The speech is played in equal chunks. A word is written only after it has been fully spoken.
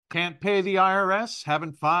Can't pay the IRS?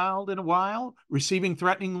 Haven't filed in a while? Receiving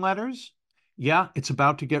threatening letters? Yeah, it's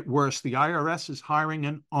about to get worse. The IRS is hiring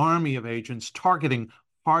an army of agents targeting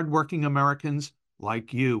hardworking Americans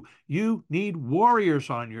like you. You need warriors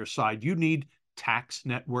on your side. You need Tax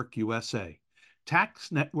Network USA.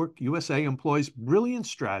 Tax Network USA employs brilliant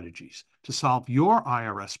strategies to solve your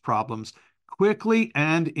IRS problems quickly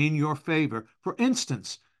and in your favor. For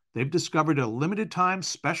instance, they've discovered a limited time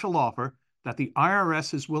special offer that the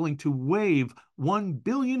IRS is willing to waive $1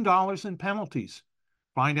 billion in penalties.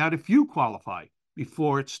 Find out if you qualify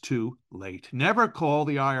before it's too late. Never call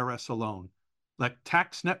the IRS alone. Let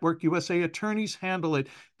Tax Network USA attorneys handle it.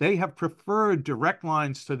 They have preferred direct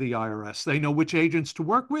lines to the IRS. They know which agents to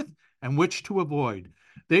work with and which to avoid.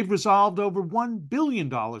 They've resolved over $1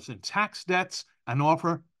 billion in tax debts and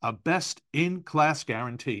offer a best-in-class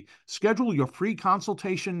guarantee. Schedule your free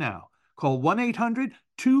consultation now. Call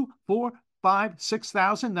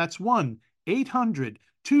 1-800-245-6000. That's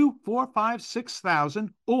 1-800-245-6000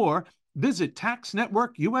 or visit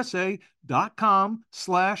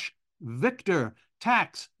taxnetworkusa.com/Victor.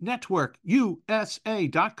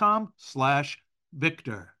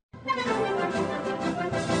 taxnetworkusa.com/Victor.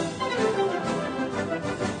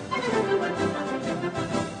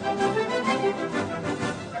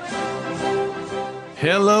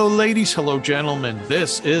 Hello, ladies. Hello, gentlemen.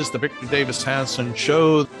 This is the Victor Davis Hanson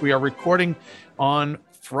Show. We are recording on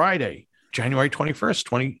Friday, January 21st,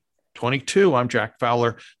 2022. I'm Jack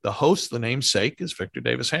Fowler. The host, the namesake, is Victor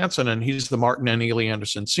Davis Hanson, and he's the Martin and Ely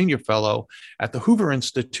Anderson Senior Fellow at the Hoover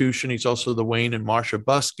Institution. He's also the Wayne and Marcia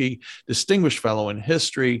Buskey Distinguished Fellow in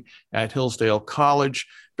History at Hillsdale College.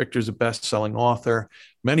 Victor's a best-selling author.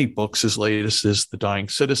 Many books. His latest is The Dying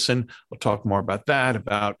Citizen. We'll talk more about that,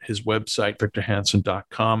 about his website,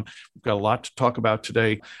 victorhanson.com. We've got a lot to talk about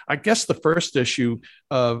today. I guess the first issue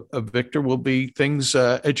of Victor will be things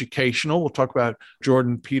educational. We'll talk about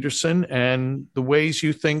Jordan Peterson and the ways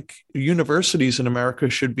you think universities in America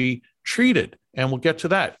should be treated. And we'll get to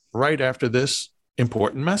that right after this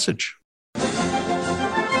important message.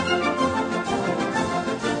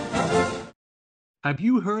 Have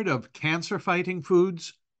you heard of cancer-fighting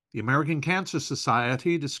foods? The American Cancer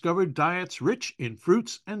Society discovered diets rich in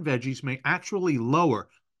fruits and veggies may actually lower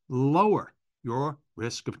your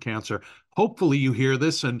risk of cancer. Hopefully you hear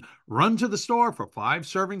this and run to the store for 5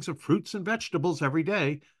 servings of fruits and vegetables every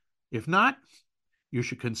day. If not, you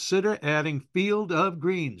should consider adding Field of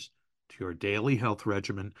Greens to your daily health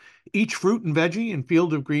regimen. Each fruit and veggie in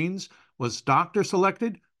Field of Greens was doctor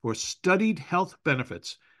selected for studied health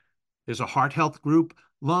benefits. There's a heart health group,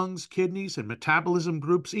 lungs, kidneys, and metabolism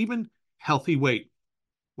groups, even healthy weight.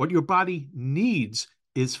 What your body needs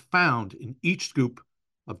is found in each scoop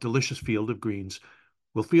of delicious Field of Greens.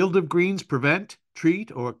 Will Field of Greens prevent,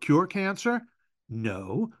 treat, or cure cancer?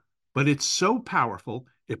 No, but it's so powerful,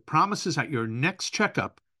 it promises at your next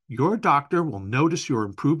checkup, your doctor will notice your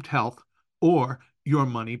improved health or your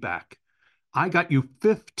money back. I got you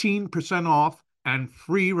 15% off and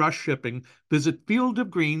free rush shipping. Visit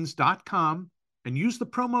fieldofgreens.com and use the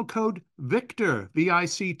promo code VICTOR,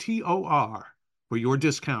 VICTOR, for your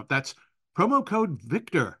discount. That's promo code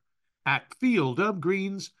VICTOR at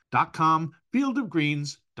fieldofgreens.com,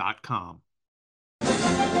 fieldofgreens.com.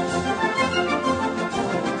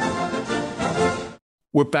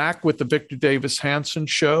 We're back with the Victor Davis Hanson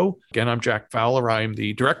Show. Again, I'm Jack Fowler. I'm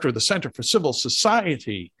the director of the Center for Civil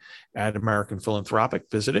Society at American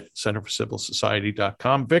Philanthropic. Visit it,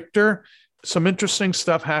 centerforcivilsociety.com. Victor, some interesting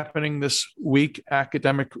stuff happening this week,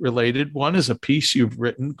 academic related. One is a piece you've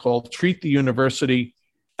written called Treat the University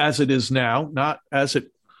as It Is Now, Not As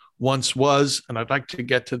It Once Was. And I'd like to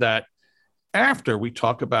get to that after we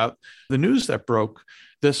talk about the news that broke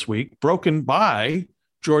this week, broken by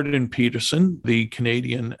Jordan Peterson, the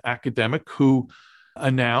Canadian academic who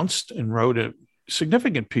announced and wrote a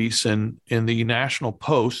significant piece in the National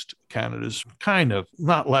Post, Canada's kind of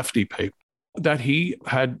not lefty paper, that he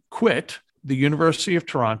had quit the University of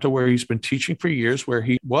Toronto, where he's been teaching for years, where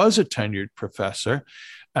he was a tenured professor,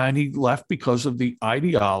 and he left because of the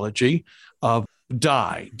ideology of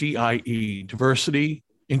DIE, diversity,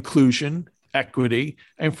 inclusion, equity,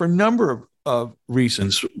 and for a number of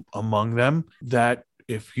reasons, among them that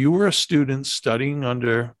if you were a student studying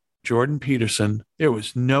under Jordan Peterson, there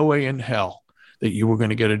was no way in hell that you were going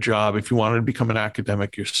to get a job if you wanted to become an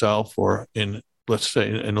academic yourself or in, let's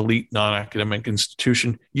say, an elite non-academic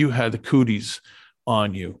institution. You had the cooties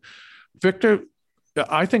on you. Victor,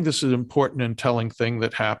 I think this is an important and telling thing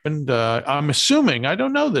that happened. I'm assuming, I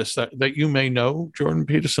don't know this, that you may know Jordan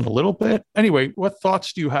Peterson a little bit. Anyway, what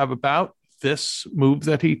thoughts do you have about this move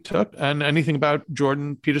that he took and anything about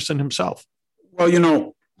Jordan Peterson himself?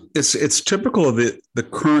 Well, it's typical of the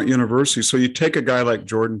current university. So you take a guy like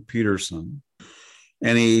Jordan Peterson,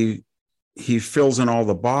 and he fills in all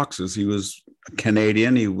the boxes. He was a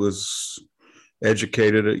Canadian. He was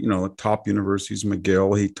educated at, at top universities,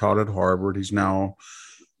 McGill. He taught at Harvard. He's now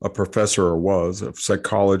a professor, or was, of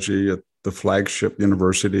psychology at the flagship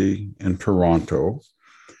university in Toronto.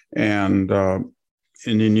 And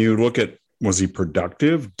then you look at, was he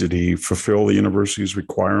productive? Did he fulfill the university's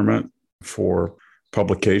requirement for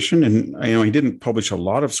publication? And he didn't publish a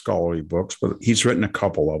lot of scholarly books, but he's written a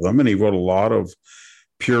couple of them, and he wrote a lot of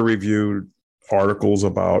peer-reviewed articles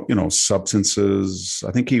about substances.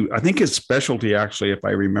 I think his specialty, actually, if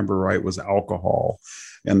I remember right, was alcohol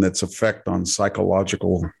and its effect on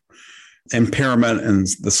psychological impairment and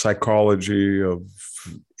the psychology of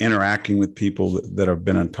interacting with people that have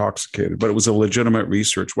been intoxicated. But it was a legitimate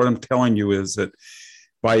research. What I'm telling you is that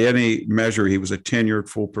by any measure, he was a tenured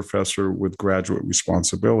full professor with graduate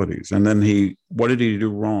responsibilities. And then what did he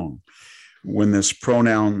do wrong? When this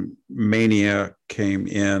pronoun mania came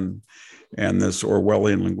in and this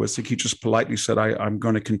Orwellian linguistic, he just politely said, I'm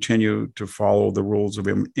going to continue to follow the rules of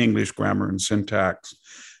English grammar and syntax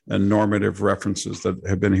and normative references that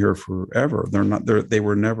have been here forever. They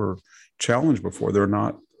were never challenged before. They're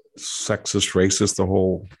not sexist, racist, the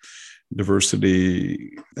whole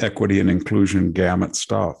diversity, equity, and inclusion gamut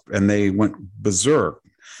stuff. And they went berserk.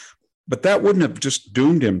 But that wouldn't have just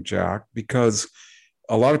doomed him, Jack, because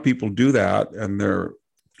a lot of people do that and they're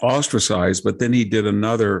ostracized. But then he did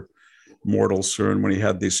another mortal sin when he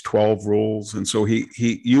had these 12 rules. And so he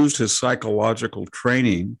used his psychological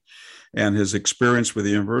training and his experience with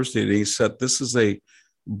the university. And he said, this is a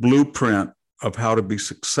blueprint of how to be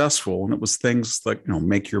successful. And it was things like,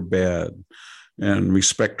 make your bed and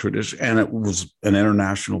respect tradition. And it was an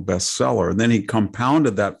international bestseller. And then he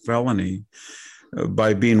compounded that felony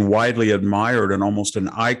by being widely admired and almost an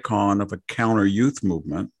icon of a counter youth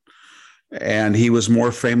movement. And he was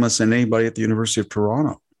more famous than anybody at the University of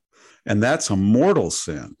Toronto. And that's a mortal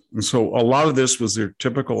sin. And so a lot of this was their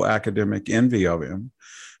typical academic envy of him.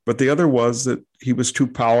 But the other was that he was too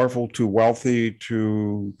powerful, too wealthy,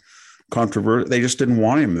 too controversial. They just didn't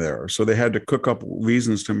want him there. So they had to cook up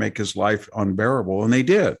reasons to make his life unbearable. And they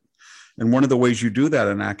did. And one of the ways you do that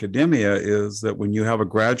in academia is that when you have a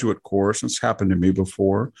graduate course, it's happened to me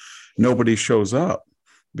before, nobody shows up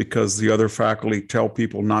because the other faculty tell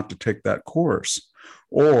people not to take that course.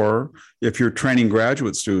 Or if you're training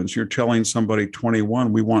graduate students, you're telling somebody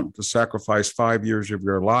 21, we want to sacrifice 5 years of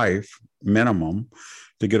your life minimum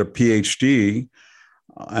to get a PhD.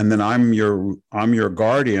 And then I'm your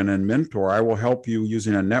guardian and mentor. I will help you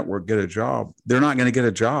using a network get a job. They're not going to get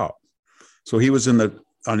a job. So he was in the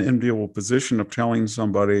unenviable position of telling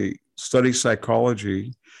somebody, study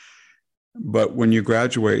psychology, but when you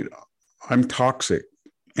graduate, I'm toxic.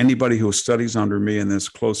 Anybody who studies under me in this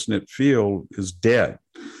close-knit field is dead.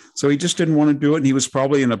 So he just didn't want to do it. And he was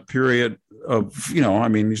probably in a period of,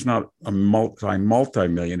 he's not a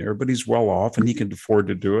multi-millionaire, but he's well off and he can afford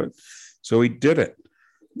to do it. So he did it.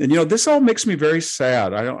 And, this all makes me very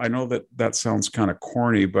sad. I know that sounds kind of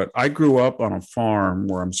corny, but I grew up on a farm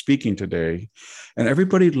where I'm speaking today, and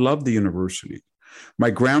everybody loved the university. My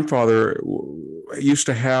grandfather used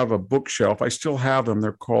to have a bookshelf. I still have them.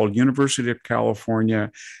 They're called University of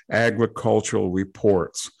California Agricultural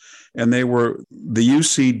Reports. And they were the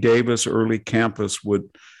UC Davis early campus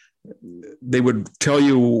they would tell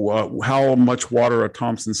you how much water a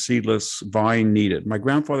Thompson seedless vine needed. My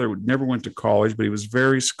grandfather never went to college, but he was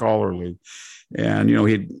very scholarly. And,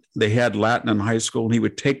 they had Latin in high school, and he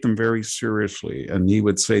would take them very seriously. And he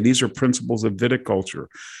would say, these are principles of viticulture.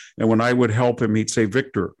 And when I would help him, he'd say,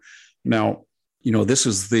 Victor, now, this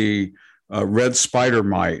is the red spider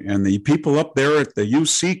mite. And the people up there at the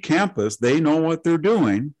UC campus, they know what they're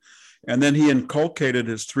doing. And then he inculcated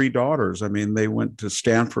his 3 daughters. I mean, they went to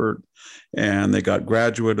Stanford and they got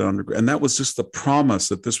graduate undergrad. And that was just the promise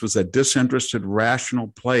that this was a disinterested, rational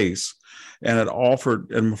place. And it offered,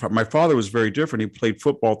 and my father was very different. He played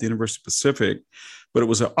football at the University of Pacific, but it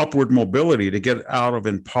was an upward mobility to get out of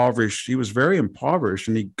impoverished. He was very impoverished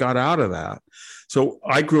and he got out of that. So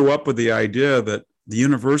I grew up with the idea that the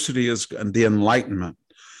university is the Enlightenment.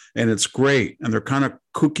 And it's great. And they're kind of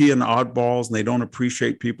kooky and oddballs, and they don't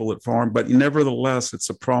appreciate people at farm. But nevertheless, it's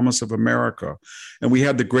a promise of America. And we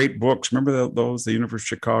had the great books. Remember those, the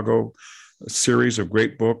University of Chicago series of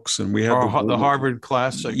great books? And we had the Harvard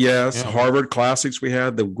Classics. Yes, yeah. Harvard Classics. We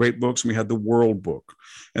had the great books, and we had the World Book.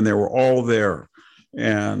 And they were all there.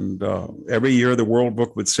 And every year, the World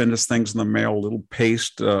Book would send us things in the mail, little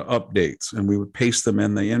paste updates, and we would paste them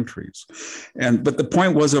in the entries. But the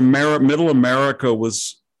point was, Middle America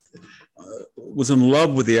was was in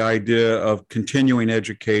love with the idea of continuing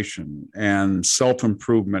education and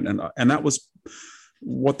self-improvement. And that was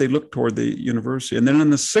what they looked toward the university. And then in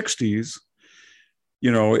the 60s,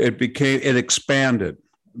 it expanded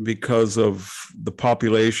because of the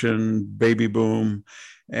population, baby boom.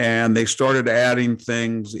 And they started adding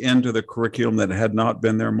things into the curriculum that had not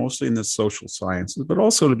been there, mostly in the social sciences, but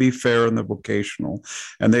also, to be fair, in the vocational.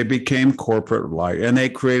 And they became corporate light, and they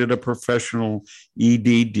created a professional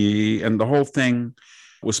EDD, and the whole thing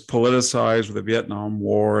was politicized with the Vietnam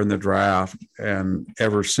War and the draft. And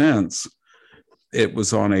ever since, it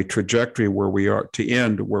was on a trajectory where we are to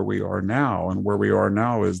end where we are now. And where we are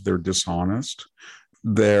now is they're dishonest.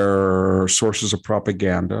 They're sources of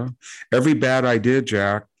propaganda. Every bad idea,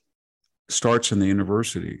 Jack, starts in the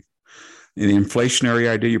university. In the inflationary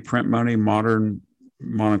idea, you print money, modern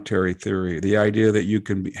monetary theory, the idea that you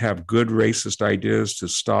can have good racist ideas to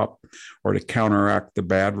stop or to counteract the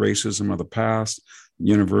bad racism of the past,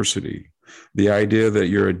 university. The idea that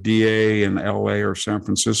you're a DA in LA or San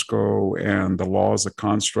Francisco and the law is a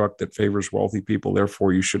construct that favors wealthy people,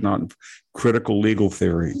 therefore you should not, critical legal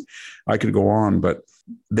theory. I could go on, but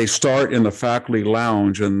they start in the faculty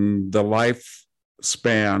lounge, and the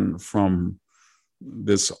lifespan from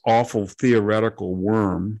this awful theoretical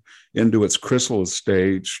worm into its chrysalis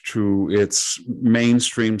stage to its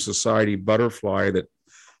mainstream society butterfly that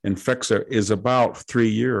infects it is about 3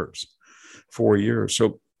 years, 4 years.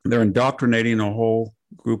 So they're indoctrinating a whole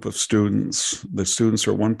group of students. The students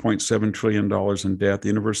are $1.7 trillion in debt. The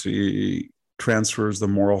university transfers the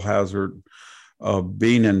moral hazard of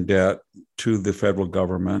being in debt to the federal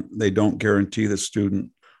government. They don't guarantee the student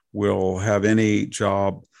will have any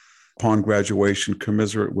job upon graduation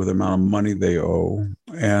commensurate with the amount of money they owe.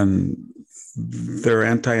 And they're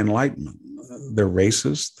anti-enlightenment. They're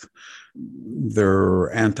racist.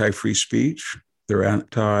 They're anti-free speech. They're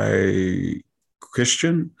anti-Christian.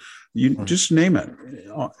 You just name it.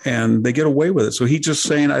 And they get away with it. So he's just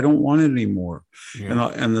saying, I don't want it anymore. Yeah.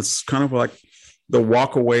 And it's kind of like the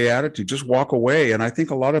walk away attitude, just walk away. And I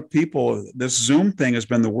think a lot of people, this Zoom thing has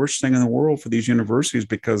been the worst thing in the world for these universities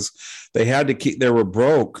because they were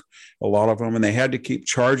broke, a lot of them, and they had to keep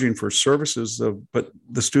charging for services. But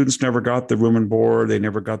the students never got the room and board. They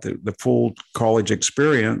never got the full college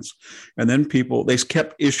experience. And then they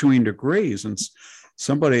kept issuing degrees. And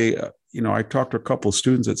somebody, I talked to a couple of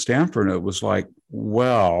students at Stanford, and it was like,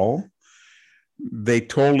 well, they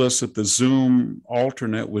told us that the Zoom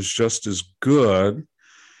alternate was just as good.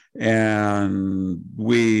 And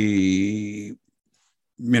we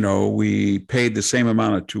paid the same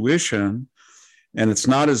amount of tuition and it's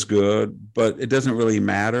not as good, but it doesn't really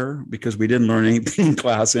matter because we didn't learn anything in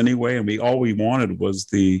class anyway. And all we wanted was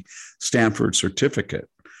the Stanford certificate,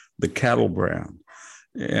 the cattle brand.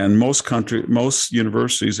 And most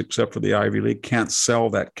universities, except for the Ivy League, can't sell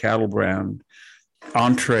that cattle brand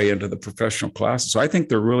entree into the professional classes. So I think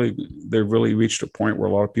they've really reached a point where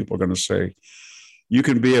a lot of people are going to say, you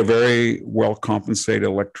can be a very well compensated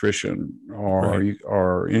electrician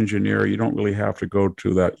or engineer. You don't really have to go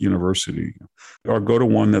to that university or go to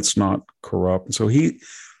one that's not corrupt. And so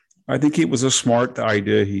I think it was a smart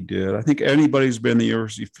idea he did. I think anybody who's been in the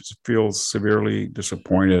university feels severely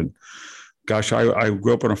disappointed. Gosh, I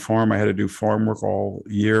grew up on a farm. I had to do farm work all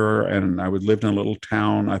year, and I would live in a little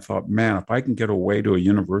town. I thought, man, if I can get away to a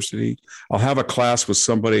university, I'll have a class with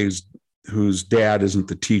somebody whose dad isn't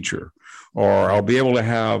the teacher, or I'll be able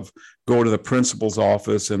to go to the principal's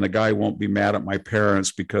office, and the guy won't be mad at my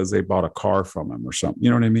parents because they bought a car from him or something. You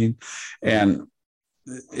know what I mean? And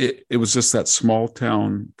it was just that small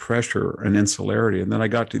town pressure and insularity. And then I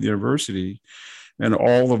got to the university, and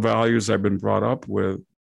all the values I've been brought up with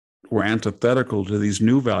were antithetical to these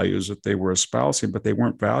new values that they were espousing, but they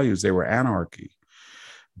weren't values. They were anarchy,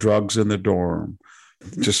 drugs in the dorm,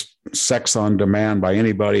 just sex on demand by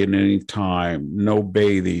anybody at any time, no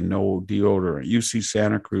bathing, no deodorant. UC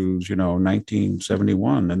Santa Cruz,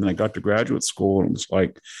 1971. And then I got to graduate school, and it was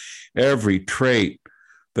like every trait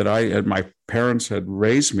that my parents had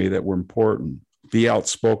raised me that were important. Be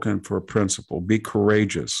outspoken for a principle, be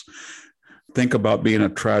courageous. Think about being a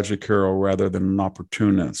tragic hero rather than an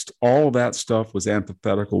opportunist. All of that stuff was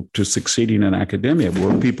antithetical to succeeding in academia,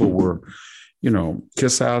 where people were,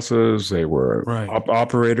 kiss asses, they were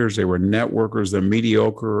operators, they were networkers, they're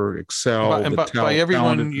mediocre, excel. By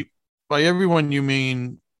everyone, you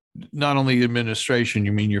mean not only administration,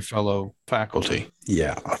 you mean your fellow faculty.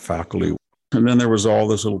 Yeah, faculty. And then there was all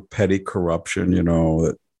this little petty corruption,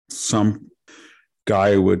 that some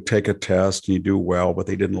guy would take a test and you do well, but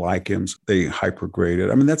they didn't like him, so they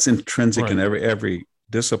hypergraded. I mean, that's intrinsic in every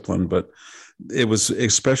discipline, but it was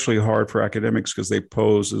especially hard for academics because they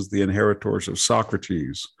posed as the inheritors of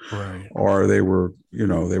Socrates, Right. or they were,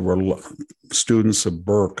 they were students of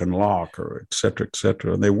Burke and Locke, or et cetera, et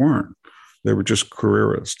cetera. And they weren't. They were just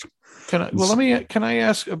careerists. Can I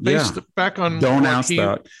ask, based back on don't ask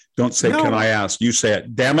that. Don't say, no. Can I ask? You say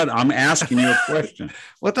it. Damn it, I'm asking you a question.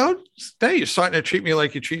 Well, you're starting to treat me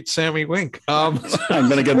like you treat Sammy Wink. I'm going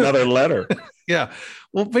to get another letter. Yeah.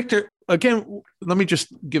 Well, Victor, again, let me just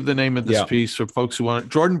give the name of this piece for folks who want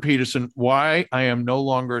it. Jordan Peterson, Why I Am No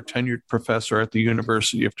Longer a Tenured Professor at the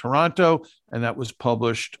University of Toronto. And that was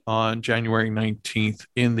published on January 19th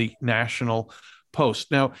in the National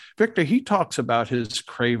Post. Now, Victor, he talks about his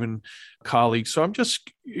craven colleagues. So I'm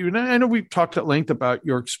just, I know we've talked at length about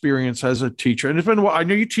your experience as a teacher, and it's been a while. I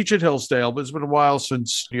know you teach at Hillsdale, but it's been a while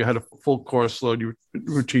since you had a full course load. You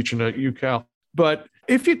were teaching at UCal. But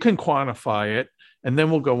if you can quantify it, and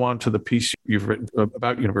then we'll go on to the piece you've written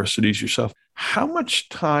about universities yourself. How much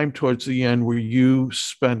time towards the end were you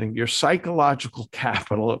spending your psychological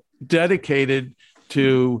capital dedicated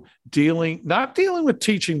to not dealing with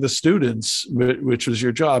teaching the students, which was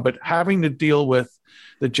your job, but having to deal with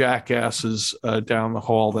the jackasses down the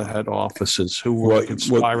hall that had offices who were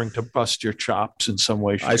conspiring to bust your chops in some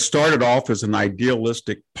way? I started off as an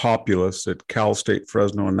idealistic populist at Cal State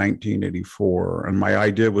Fresno in 1984. And my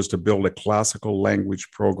idea was to build a classical language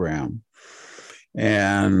program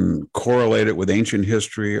and correlate it with ancient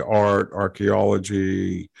history, art,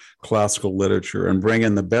 archaeology, classical literature, and bring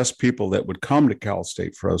in the best people that would come to Cal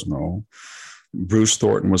State Fresno. Bruce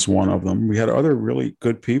Thornton was one of them. We had other really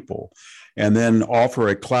good people. And then offer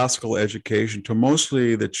a classical education to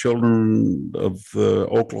mostly the children of the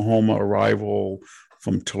Oklahoma arrival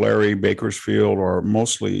from Tulare, Bakersfield, or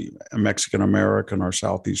mostly Mexican American or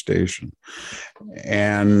Southeast Asian.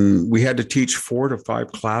 And we had to teach 4 to 5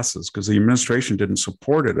 classes because the administration didn't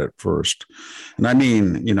support it at first. And I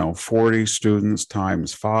mean, 40 students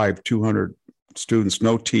times 5, 200 students,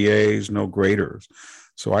 no TAs, no graders.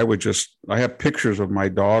 So I have pictures of my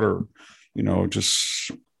daughter,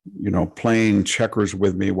 playing checkers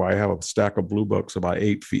with me while I have a stack of blue books about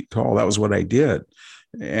 8 feet tall. That was what I did.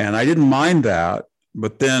 And I didn't mind that.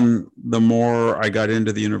 But then the more I got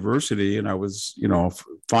into the university, and I was,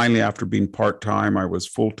 finally after being part-time, I was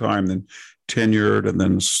full-time, then tenured, and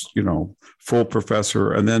then, full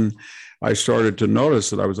professor. And then I started to notice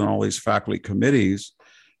that I was on all these faculty committees,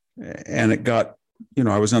 and it got,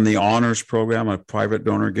 I was on the honors program. A private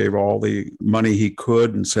donor gave all the money he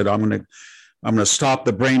could and said, I'm going to stop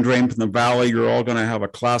the brain drain from the valley. You're all going to have a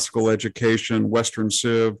classical education, Western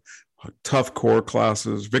Civ, tough core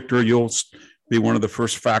classes. Victor, you'll be one of the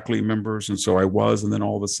first faculty members. And so I was. And then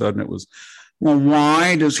all of a sudden it was, well,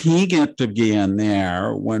 why does he get to be in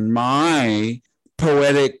there when my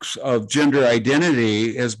poetics of gender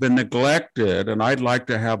identity has been neglected? And I'd like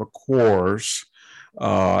to have a course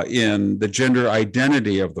in the gender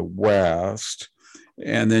identity of the West.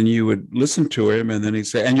 And then you would listen to him, and then he'd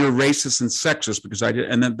say, and you're racist and sexist because I did.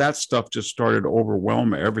 And then that stuff just started to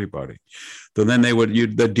overwhelm everybody. So then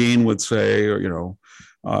the dean would say,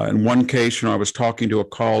 in one case, I was talking to a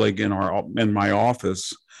colleague in my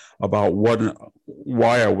office about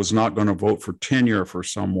why I was not going to vote for tenure for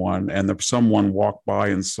someone. And someone walked by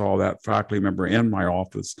and saw that faculty member in my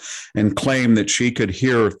office and claimed that she could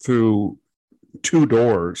hear through 2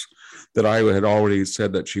 doors that I had already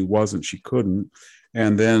said that she couldn't.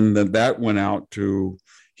 And then that went out to,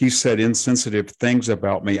 he said insensitive things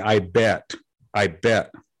about me. I bet.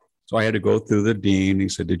 So I had to go through the dean. He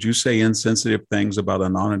said, did you say insensitive things about a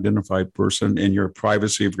non-identified person in your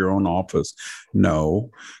privacy of your own office?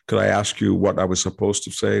 No. Could I ask you what I was supposed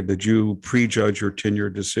to say? Did you prejudge your tenure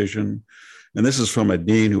decision? And this is from a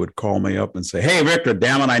dean who would call me up and say, hey, Victor,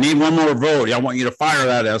 damn it, I need one more vote. I want you to fire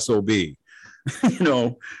that SOB,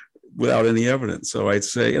 without any evidence. So I'd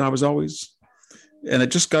say, I was always, and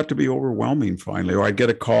it just got to be overwhelming finally. Or I'd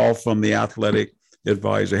get a call from the athletic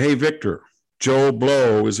advisor. Hey, Victor, Joe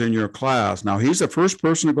Blow is in your class. Now, he's the first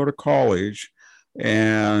person to go to college,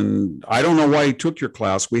 and I don't know why he took your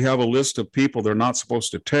class. We have a list of people they're not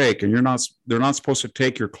supposed to take, and they're not supposed to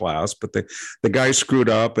take your class, but the guy screwed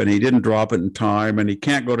up, and he didn't drop it in time, and he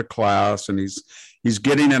can't go to class, and he's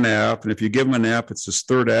getting an F, and if you give him an F, it's his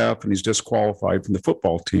 3rd F, and he's disqualified from the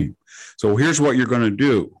football team. So here's what you're going to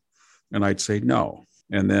do. And I'd say no.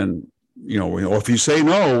 And then, if you say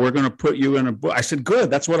no, we're going to put you in a book. I said,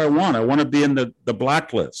 good, that's what I want. I want to be in the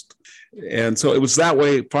blacklist. And so it was that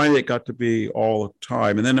way. Finally, it got to be all the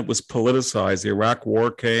time. And then it was politicized. The Iraq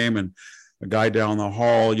War came, and a guy down the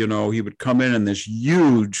hall, he would come in this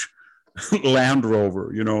huge Land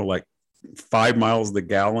Rover, like 5 miles the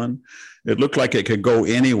gallon. It looked like it could go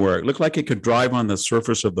anywhere. It looked like it could drive on the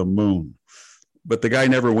surface of the moon. But the guy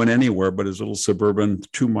never went anywhere but his little suburban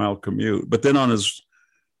 2-mile commute. But then on his,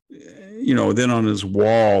 then on his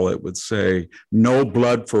wall, it would say, "No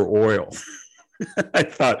blood for oil." I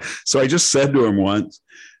thought, so I just said to him once,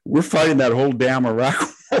 "We're fighting that whole damn Iraq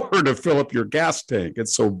war to fill up your gas tank.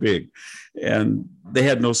 It's so big." And they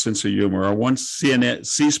had no sense of humor. Or once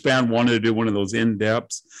C-SPAN wanted to do one of those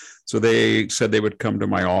in-depths. So they said they would come to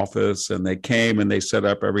my office, and they came and they set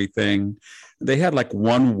up everything. They had like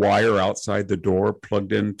one wire outside the door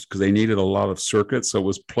plugged in because they needed a lot of circuits. So it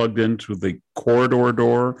was plugged into the corridor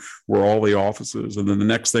door where all the offices. And then the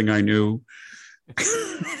next thing I knew,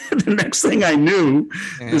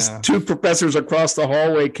 these two professors across the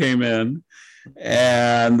hallway came in,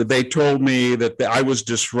 and they told me that I was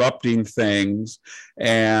disrupting things,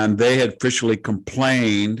 and they had officially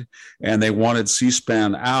complained, and they wanted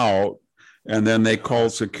C-SPAN out. And then they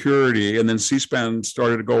called security, and then C-SPAN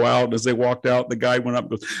started to go out. And as they walked out, the guy went up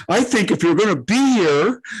and goes, "I think if you're going to be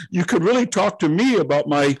here, you could really talk to me about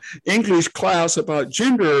my English class about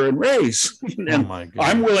gender and race." And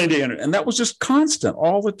I'm willing to enter. And that was just constant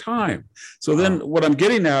all the time. So then what I'm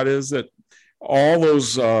getting at is that all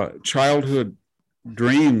those childhood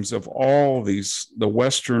dreams of all these, the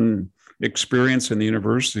Western experience in the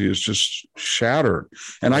university is just shattered.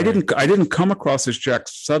 And I didn't come across this, Jack,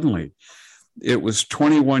 suddenly. It was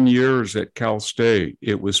 21 years at Cal State.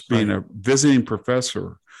 It was being a visiting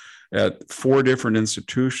professor at 4 different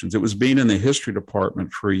institutions. It was being in the history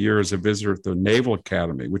department for a year as a visitor at the Naval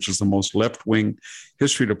Academy, which is the most left-wing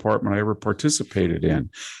history department I ever participated in.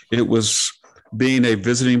 It was being a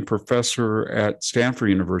visiting professor at Stanford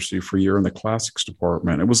University for a year in the classics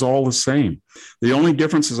department. It was all the same. The only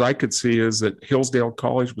differences I could see is that Hillsdale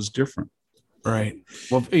College was different. Right.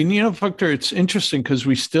 Well, and Victor, it's interesting because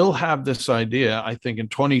we still have this idea, I think, in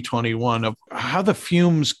 2021 of how the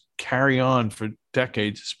fumes carry on for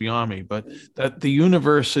decades. It's beyond me, but that the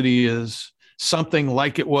university is something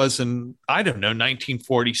like it was in, I don't know,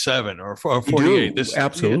 1947 or 48.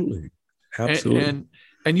 Absolutely. Absolutely.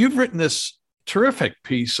 And you've written this terrific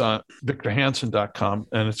piece on victorhansen.com,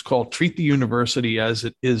 and it's called "Treat the University as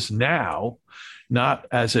It Is Now, Not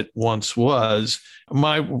As It Once Was."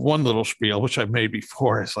 My one little spiel, which I've made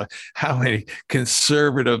before, is like how many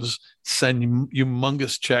conservatives send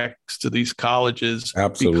humongous checks to these colleges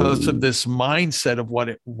because of this mindset of what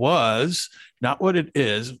it was, not what it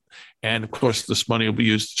is. And of course, this money will be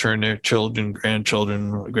used to turn their children,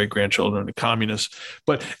 grandchildren, great-grandchildren into communists.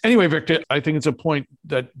 But anyway, Victor, I think it's a point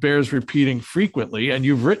that bears repeating frequently, and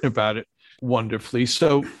you've written about it wonderfully.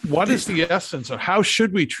 So what is the essence of how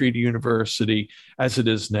should we treat a university as it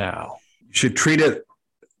is now? You should treat it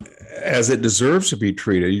as it deserves to be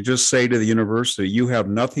treated. You just say to the university, you have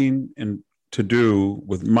nothing to do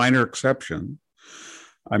with minor exception.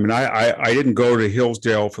 I mean, I didn't go to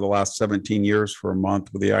Hillsdale for the last 17 years for a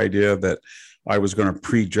month with the idea that I was going to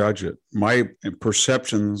prejudge it. My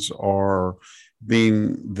perceptions are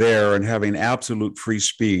being there and having absolute free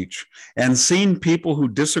speech and seeing people who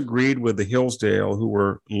disagreed with the Hillsdale who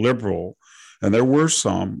were liberal, and there were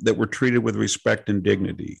some that were treated with respect and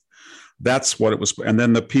dignity. That's what it was. And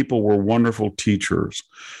then the people were wonderful teachers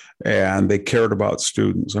and they cared about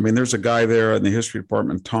students. I mean, there's a guy there in the history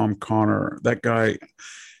department, Tom Connor. That guy,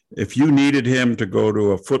 if you needed him to go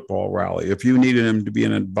to a football rally, if you needed him to be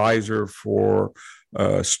an advisor for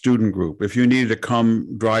a student group, if you needed to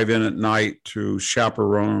come drive in at night to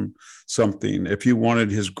chaperone something, if you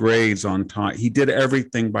wanted his grades on time, he did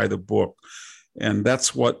everything by the book. And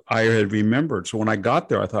that's what I had remembered. So when I got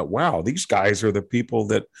there, I thought, wow, these guys are the people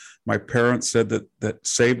that my parents said that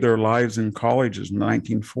saved their lives in colleges in the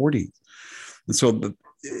 1940s. And so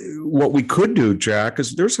what we could do, Jack,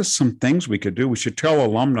 is there's just some things we could do. We should tell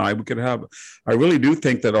alumni, we could have, I really do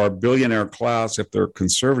think that our billionaire class, if they're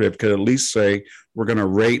conservative, could at least say, we're going to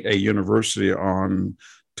rate a university on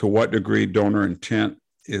to what degree donor intent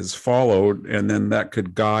is followed, and then that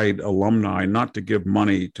could guide alumni not to give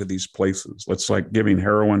money to these places. It's like giving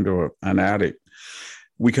heroin to an addict.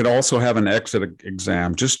 We could also have an exit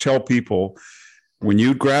exam. Just tell people when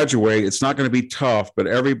you graduate, it's not going to be tough, but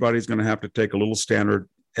everybody's going to have to take a little standard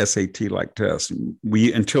SAT-like test.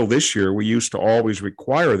 Until this year, we used to always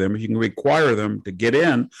require them. If you can require them to get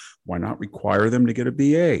in, why not require them to get a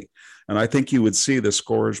BA? And I think you would see the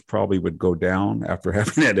scores probably would go down after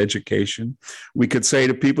having that education. We could say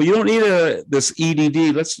to people, you don't need this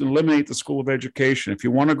EDD. Let's eliminate the School of Education. If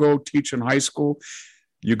you want to go teach in high school,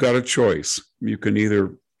 you got a choice. You can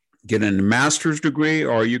either get a master's degree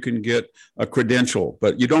or you can get a credential,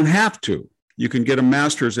 but you don't have to. You can get a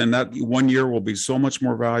master's, and that 1 year will be so much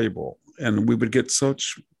more valuable. And we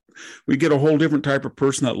get a whole different type of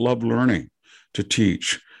person that loved learning to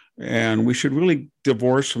teach. And we should really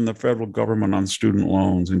divorce from the federal government on student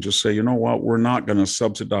loans and just say, you know what, we're not going to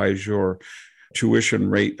subsidize your tuition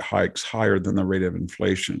rate hikes higher than the rate of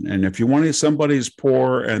inflation. And if you want somebody's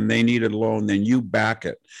poor and they need a loan, then you back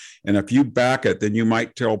it. And if you back it, then you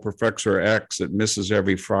might tell Professor X that misses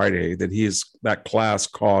every Friday that that class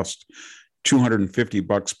cost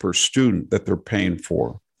 $250 per student that they're paying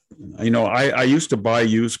for. You know, I used to buy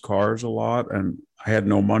used cars a lot and I had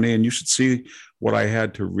no money, and you should see what I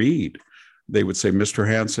had to read. They would say, Mr.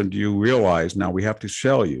 Hanson, do you realize now we have to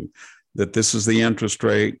sell you that this is the interest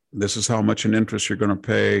rate? This is how much in interest you're going to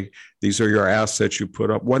pay. These are your assets you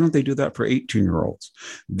put up. Why don't they do that for 18-year-olds?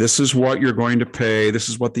 This is what you're going to pay. This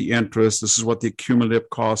is what the interest, this is what the cumulative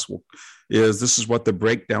cost is. This is what the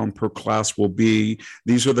breakdown per class will be.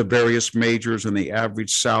 These are the various majors and the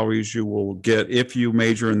average salaries you will get if you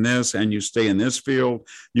major in this and you stay in this field.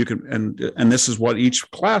 You can, and this is what each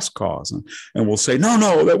class costs. And we'll say,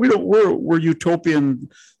 no, that we're utopian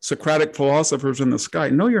Socratic philosophers in the sky.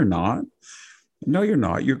 No, you're not. No, you're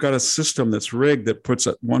not. You've got a system that's rigged that puts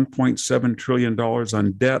 $1.7 trillion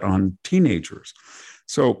on debt on teenagers.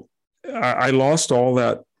 So I lost all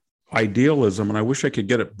that idealism, and I wish I could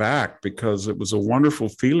get it back because it was a wonderful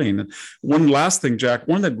feeling. And one last thing, Jack,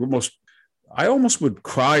 I almost would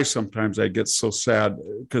cry sometimes. I get so sad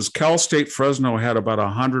because Cal State Fresno had about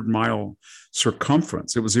 100-mile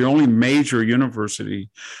circumference. It was the only major university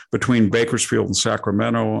between Bakersfield and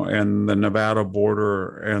Sacramento and the Nevada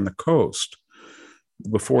border and the coast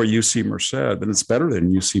before UC Merced. And it's better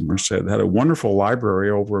than UC Merced. It had a wonderful library,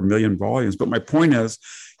 over 1 million volumes. But my point is,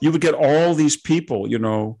 you would get all these people, you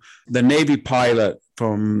know, the Navy pilot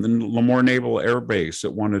from Lemoore Naval Air Base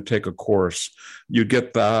that wanted to take a course. You'd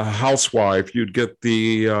get the housewife, you'd get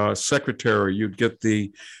the secretary, you'd get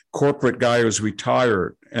the corporate guy who's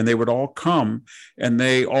retired, and they would all come and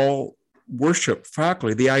they all worship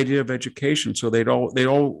faculty, the idea of education. So they'd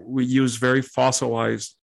all use very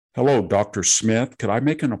fossilized, hello, Dr. Smith, could I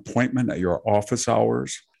make an appointment at your office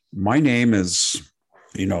hours? My name is,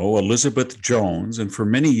 Elizabeth Jones. And for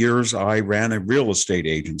many years, I ran a real estate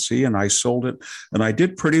agency and I sold it and I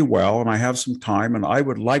did pretty well. And I have some time and I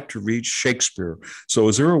would like to read Shakespeare. So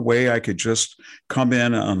is there a way I could just come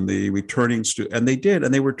in on the returning student? And they did.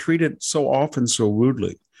 And they were treated so often so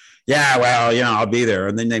rudely. Yeah, well, I'll be there.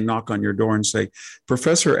 And then they knock on your door and say,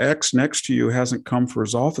 Professor X next to you hasn't come for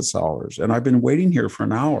his office hours. And I've been waiting here for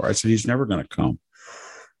an hour. I said, he's never going to come.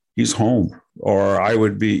 He's home. Or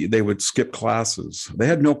they would skip classes. They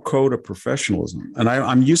had no code of professionalism. And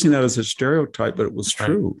I'm using that as a stereotype, but it was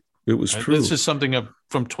true. It was true. This is something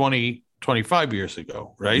from 25 years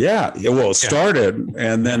ago, right? Yeah. Well, it started.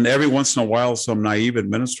 And then every once in a while, some naive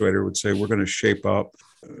administrator would say, we're going to shape up.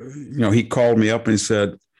 He called me up and he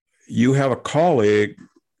said, you have a colleague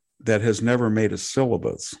that has never made a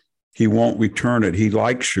syllabus. He won't return it. He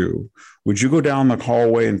likes you. Would you go down the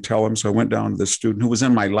hallway and tell him? So I went down to the student who was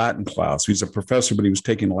in my Latin class. He's a professor, but he was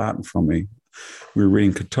taking Latin from me. We were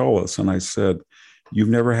reading Catullus. And I said, you've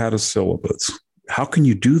never had a syllabus. How can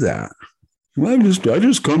you do that? Well, I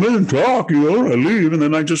just come in and talk, I leave. And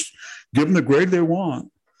then I just give them the grade they want.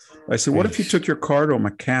 I said, what if you took your car to a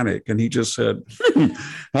mechanic? And he just said,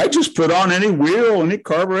 I just put on any wheel, any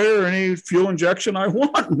carburetor, any fuel injection I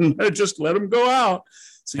want, and I just let him go out.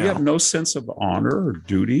 So you have no sense of honor or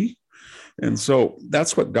duty. And so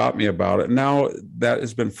that's what got me about it. Now that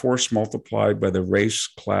has been force multiplied by the race,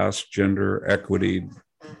 class, gender, equity,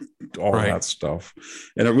 all that stuff.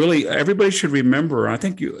 And it really, everybody should remember, and I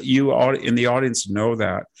think you in the audience know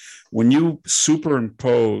that, when you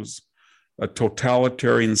superimpose a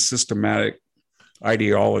totalitarian systematic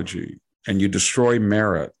ideology and you destroy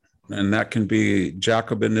merit, and that can be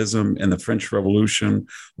Jacobinism in the French Revolution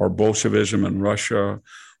or Bolshevism in Russia,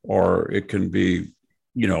 or it can be,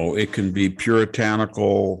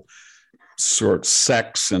 puritanical sort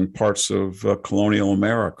sects in parts of colonial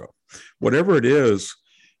America. Whatever it is,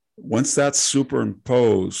 once that's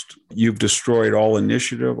superimposed, you've destroyed all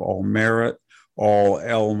initiative, all merit, all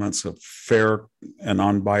elements of fair and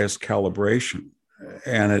unbiased calibration.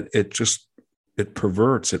 And it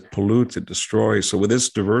perverts, it pollutes, it destroys. So with this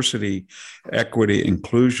diversity, equity,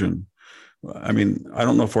 inclusion, I mean, I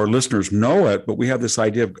don't know if our listeners know it, but we have this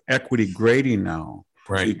idea of equity grading now.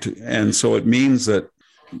 Right. And so it means that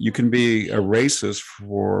you can be a racist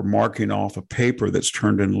for marking off a paper that's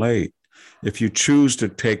turned in late. If you choose to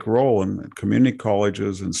take roll, and community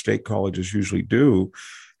colleges and state colleges usually do,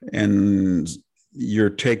 and you're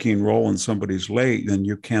taking roll and somebody's late, then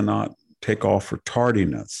you cannot take off for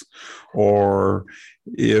tardiness. Or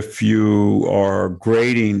if you are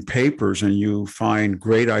grading papers and you find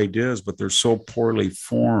great ideas, but they're so poorly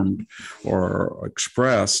formed or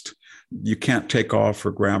expressed, you can't take off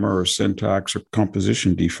for grammar or syntax or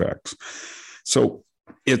composition defects. So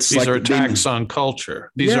these are attacks on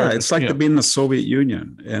culture. It's like being the Soviet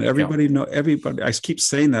Union, and everybody I keep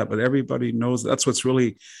saying that, but everybody knows that's what's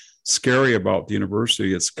really scary about the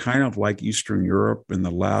university. It's kind of like Eastern Europe in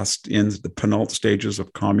the penultimate stages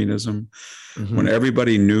of communism, when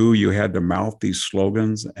everybody knew you had to mouth these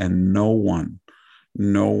slogans, and no one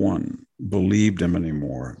believed them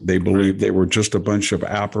anymore. They believed they were just a bunch of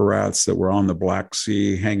apparats that were on the Black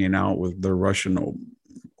Sea hanging out with their Russian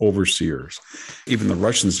overseers. Even the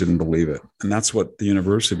Russians didn't believe it. And that's what the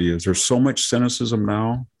university is. There's so much cynicism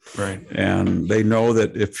now. Right. And they know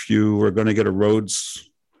that if you are going to get a Rhodes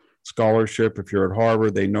Scholarship, if you're at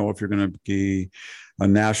Harvard, they know if you're going to be a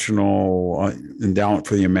National Endowment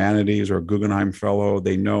for the Humanities or a Guggenheim Fellow,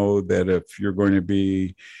 they know that if you're going to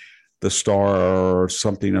be the star or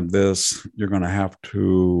something of this, you're going to have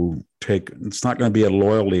to it's not going to be a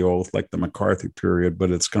loyalty oath like the McCarthy period, but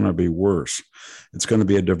it's going to be worse. It's going to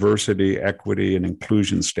be a diversity, equity, and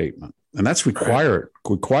inclusion statement. And that's required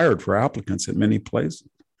for applicants at many places.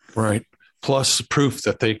 Right. Plus proof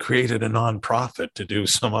that they created a nonprofit to do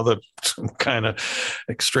some kind of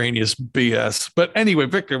extraneous BS. But anyway,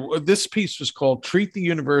 Victor, this piece was called Treat the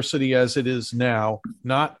University as It Is Now,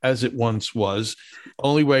 Not As It Once Was.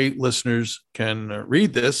 Only way listeners can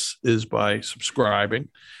read this is by subscribing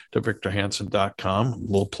to victorhanson.com. A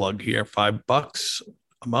little plug here, $5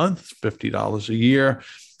 a month, $50 a year.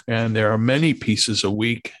 And there are many pieces a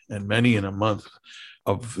week and many in a month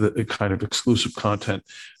of the kind of exclusive content.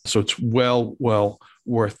 So it's well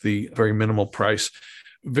worth the very minimal price.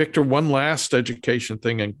 Victor, one last education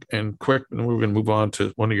thing and quick, and we're going to move on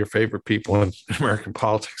to one of your favorite people in American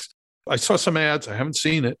politics. I saw some ads. I haven't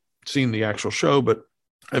seen the actual show, but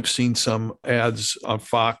I've seen some ads on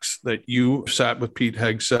Fox that you sat with Pete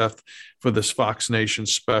Hegseth for this Fox Nation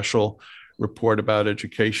special report about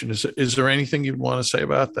education. Is there anything you'd want to say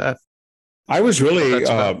about that? I was really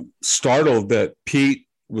startled that Pete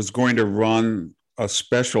was going to run a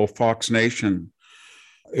special Fox Nation.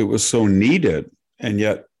 It was so needed, and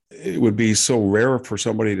yet it would be so rare for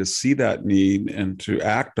somebody to see that need and to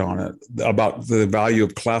act on it, about the value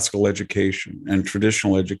of classical education and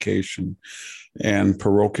traditional education and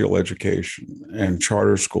parochial education and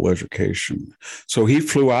charter school education. So he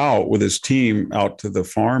flew out with his team out to the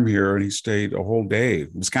farm here, and he stayed a whole day.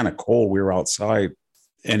 It was kind of cold. We were outside.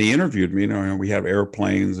 And he interviewed me, and we have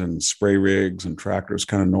airplanes and spray rigs and tractors,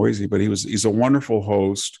 kind of noisy, but he's a wonderful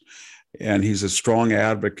host, and he's a strong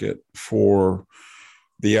advocate for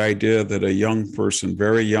the idea that a young person,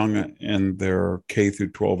 very young in their K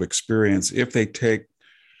through 12 experience, if they take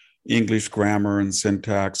English grammar and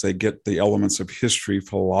syntax, they get the elements of history,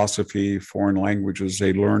 philosophy, foreign languages,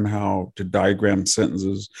 they learn how to diagram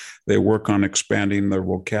sentences, they work on expanding their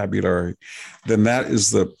vocabulary, then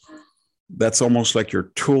that's almost like your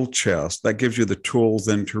tool chest. That gives you the tools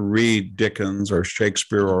then to read Dickens or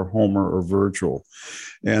Shakespeare or Homer or Virgil.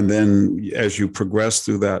 And then as you progress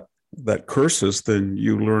through that cursus, then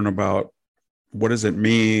you learn about what does it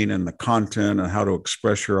mean and the content and how to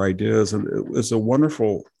express your ideas. And it was a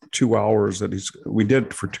wonderful 2 hours that we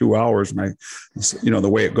did for 2 hours. And the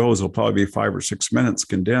way it goes, it'll probably be 5 or 6 minutes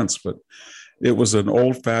condensed, but it was an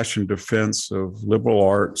old-fashioned defense of liberal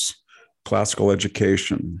arts, classical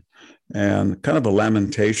education, and kind of a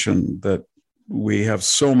lamentation that we have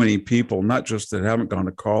so many people, not just that haven't gone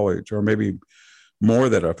to college, or maybe more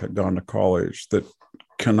that have gone to college, that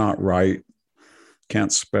cannot write,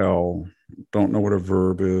 can't spell, don't know what a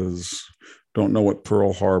verb is, don't know what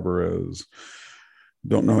Pearl Harbor is,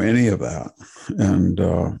 don't know any of that. And,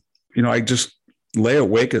 I just lay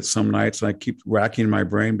awake at some nights and I keep racking my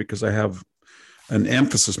brain because I have an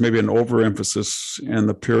emphasis, maybe an overemphasis in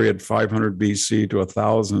the period 500 BC to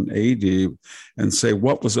 1000 AD, and say,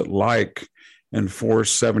 what was it like in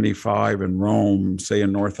 475 in Rome, say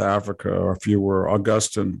in North Africa, or if you were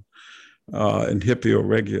Augustine in Hippio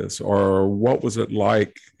Regius, or what was it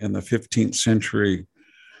like in the 15th century,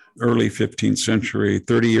 early 15th century,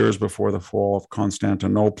 30 years before the fall of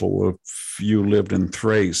Constantinople, if you lived in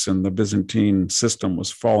Thrace and the Byzantine system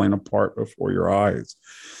was falling apart before your eyes?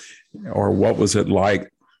 Or what was it like,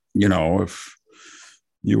 if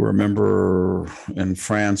you remember in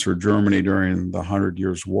France or Germany during the 100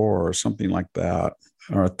 Years' War or something like that,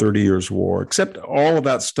 or 30 Years' War, except all of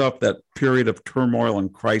that stuff, that period of turmoil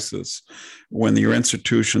and crisis when your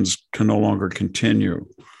institutions can no longer continue.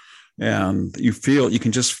 And you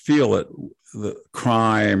can just feel it, the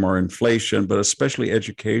crime or inflation, but especially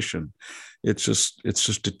education. It's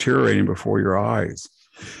just deteriorating before your eyes.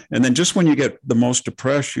 And then just when you get the most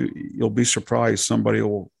depressed, you'll be surprised. Somebody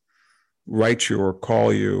will write you or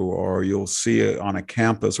call you, or you'll see it on a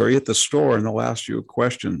campus or at the store, and they'll ask you a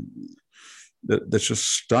question that's just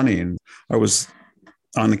stunning. I was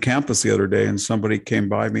on the campus the other day, and somebody came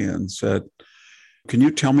by me and said, "Can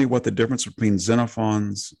you tell me what the difference between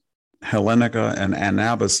Xenophon's Hellenica and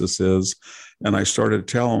Anabasis is?" And I started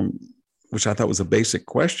to tell him, which I thought was a basic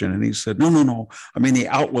question. And he said, no. I mean, the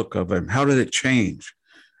outlook of him. How did it change?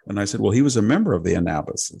 And I said, well, he was a member of the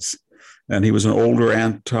Anabasis. And he was an older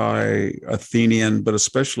anti-Athenian, but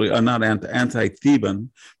especially not anti-Theban,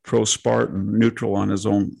 pro-Spartan, neutral on his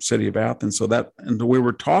own city of Athens. So and we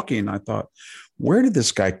were talking, I thought, where did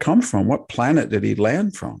this guy come from? What planet did he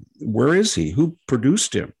land from? Where is he? Who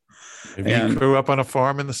produced him? Maybe he grew up on a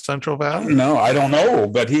farm in the Central Valley? No, I don't know.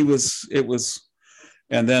 But it was,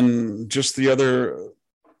 and then just the other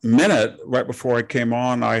minute, right before I came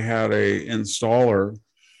on, I had a installer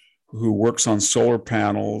who works on solar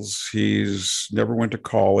panels. He's never went to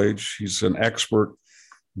college. He's an expert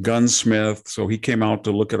gunsmith. So he came out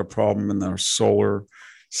to look at a problem in our solar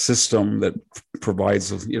system that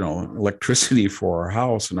provides, electricity for our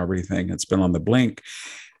house and everything. It's been on the blink.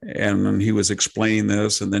 And then he was explaining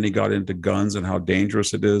this, and then he got into guns and how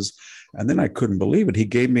dangerous it is. And then I couldn't believe it. He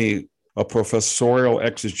gave me a professorial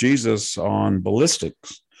exegesis on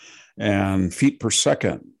ballistics and feet per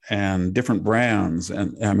second and different brands.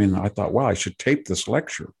 And I mean, I thought, wow, I should tape this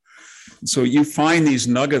lecture. So you find these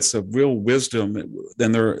nuggets of real wisdom,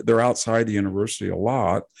 then they're outside the university a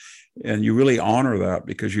lot. And you really honor that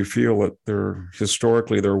because you feel that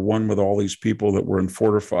they're one with all these people that were in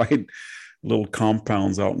fortified little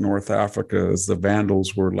compounds out in North Africa as the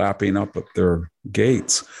Vandals were lapping up at their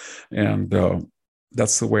gates. And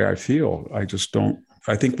that's the way I feel.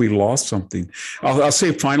 I think we lost something. I'll say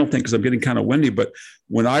a final thing because I'm getting kind of windy, but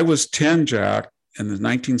when I was 10, Jack, in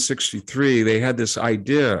 1963, they had this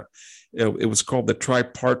idea. It was called the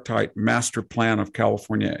Tripartite Master Plan of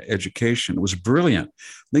California Education. It was brilliant.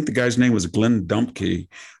 I think the guy's name was Glenn Dumpke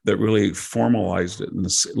that really formalized it in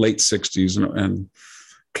the late 60s. And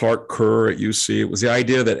Clark Kerr at UC. It was the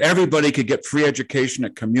idea that everybody could get free education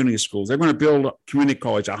at community schools. They're going to build a community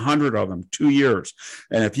college, 100 of them, 2 years.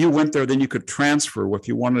 And if you went there, then you could transfer. If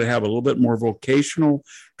you wanted to have a little bit more vocational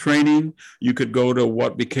training, you could go to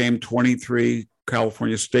what became 23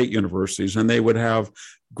 California state universities, and they would have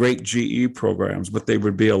great GE programs, but they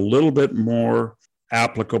would be a little bit more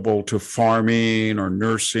applicable to farming or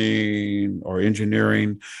nursing or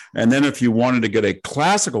engineering. And then if you wanted to get a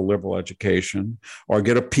classical liberal education or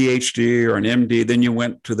get a PhD or an MD, then you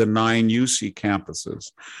went to the 9 UC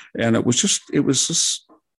campuses. And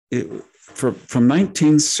from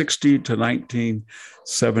 1960 to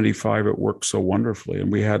 1975, it worked so wonderfully.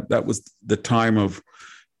 And that was the time of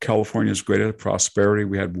California's greatest prosperity.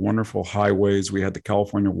 We had wonderful highways. We had the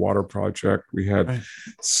California Water Project. We had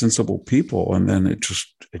sensible people, and then it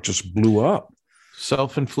just blew up.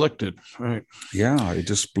 Self-inflicted, right? Yeah, it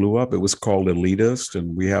just blew up. It was called elitist,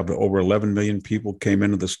 and we have over 11 million people came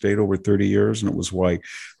into the state over 30 years, and it was like,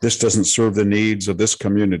 this doesn't serve the needs of this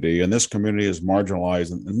community, and this community is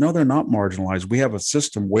marginalized. And no, they're not marginalized. We have a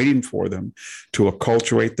system waiting for them to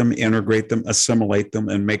acculturate them, integrate them, assimilate them,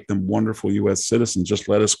 and make them wonderful U.S. citizens. Just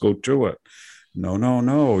let us go to it.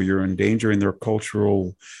 No. You're endangering their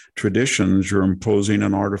cultural traditions. You're imposing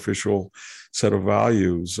an artificial set of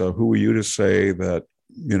values. Who are you to say that,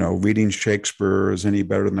 reading Shakespeare is any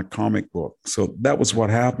better than a comic book? So that was what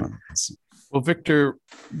happened. Well, Victor,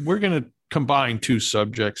 we're going to combine two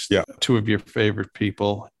subjects, two of your favorite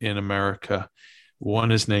people in America.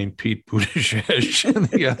 One is named Pete Buttigieg and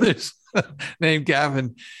the other's named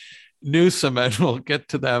Gavin Newsom, and we'll get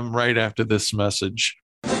to them right after this message.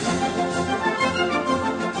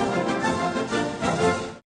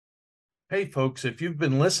 Hey, folks, if you've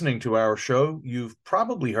been listening to our show, you've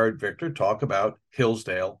probably heard Victor talk about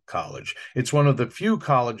Hillsdale College. It's one of the few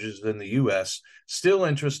colleges in the U.S. still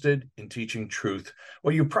interested in teaching truth.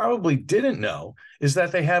 What you probably didn't know is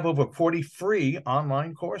that they have over 40 free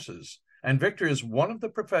online courses. And Victor is one of the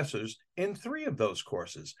professors in 3 of those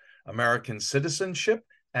courses: American Citizenship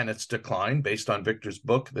and Its Decline, based on Victor's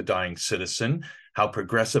book, The Dying Citizen, How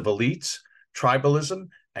Progressive Elites, Tribalism,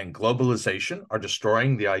 and Globalization Are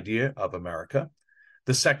Destroying the Idea of America,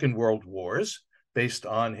 The Second World Wars, based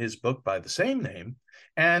on his book by the same name,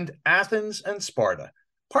 and Athens and Sparta,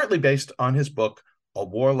 partly based on his book, A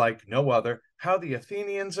War Like No Other, How the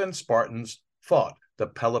Athenians and Spartans Fought the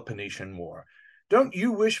Peloponnesian War. Don't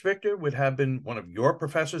you wish Victor would have been one of your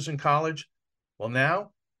professors in college? Well,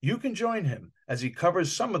 now you can join him as he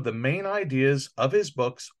covers some of the main ideas of his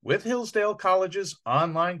books with Hillsdale College's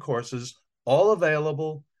online courses, all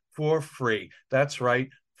available for free. That's right,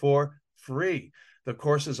 for free. The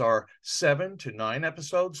courses are 7 to 9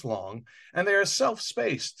 episodes long, and they are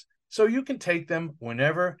self-spaced, so you can take them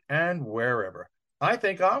whenever and wherever. I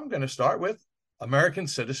think I'm going to start with American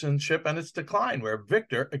Citizenship and Its Decline, where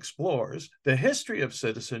Victor explores the history of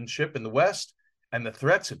citizenship in the West and the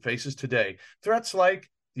threats it faces today. Threats like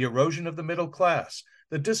the erosion of the middle class,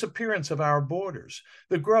 the disappearance of our borders,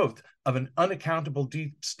 the growth of an unaccountable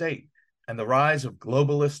deep state, and the rise of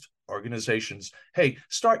globalist organizations. Hey,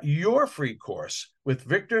 start your free course with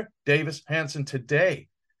Victor Davis Hanson today.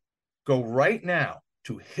 Go right now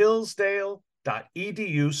to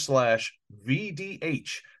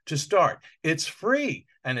hillsdale.edu/VDH to start. It's free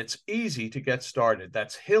and it's easy to get started.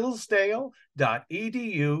 That's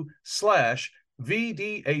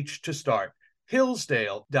hillsdale.edu/VDH to start.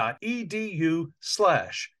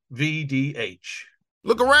 hillsdale.edu/VDH.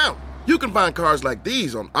 Look around. You can find cars like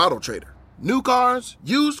these on AutoTrader. New cars,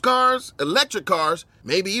 used cars, electric cars,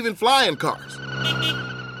 maybe even flying cars.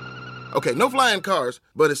 Okay, no flying cars,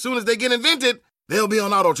 but as soon as they get invented, they'll be on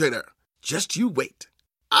AutoTrader. Just you wait.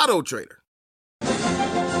 AutoTrader.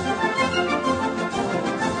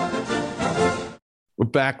 We're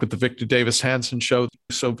back with the Victor Davis Hanson Show.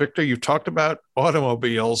 So, Victor, you've talked about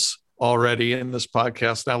automobiles already in this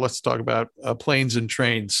podcast. Now let's talk about planes and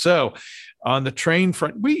trains. So on the train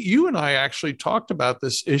front, you and I actually talked about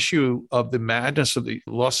this issue of the madness of the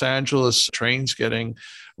Los Angeles trains getting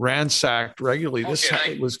ransacked regularly. This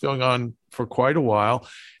was going on for quite a while.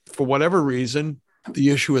 For whatever reason, the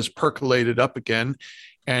issue has percolated up again.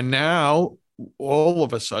 And now all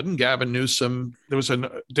of a sudden, Gavin Newsom, there was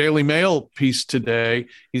a Daily Mail piece today.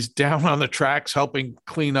 He's down on the tracks helping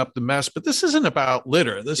clean up the mess. But this isn't about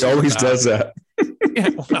litter. This he always does that. Yeah,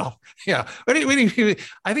 well, yeah. But I think he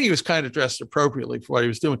was kind of dressed appropriately for what he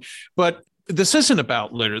was doing. But this isn't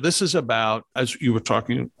about litter. This is about, as you were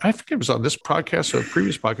talking, I think it was on this podcast or a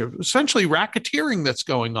previous podcast, essentially racketeering that's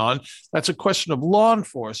going on. That's a question of law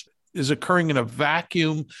enforcement is occurring in a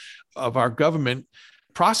vacuum of our government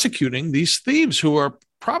prosecuting these thieves who are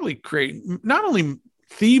probably creating not only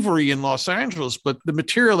thievery in Los Angeles, but the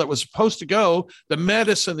material that was supposed to go, the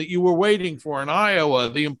medicine that you were waiting for in Iowa,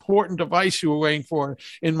 the important device you were waiting for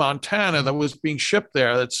in Montana that was being shipped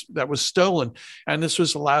there, that was stolen. And this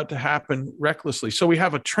was allowed to happen recklessly. So we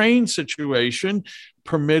have a train situation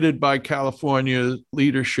permitted by California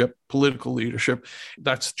leadership, political leadership.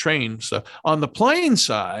 That's trains. So on the plane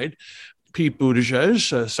side, Pete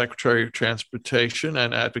Buttigieg, Secretary of Transportation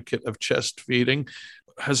and advocate of chest feeding,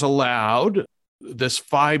 has allowed this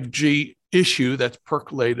 5G issue that's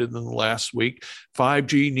percolated in the last week.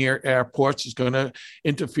 5G near airports is going to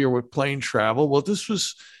interfere with plane travel. Well, this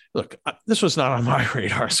was not on my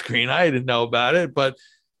radar screen. I didn't know about it, but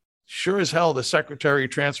sure as hell, the Secretary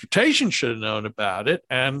of Transportation should have known about it.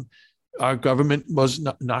 And our government was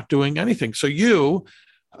not doing anything. So you,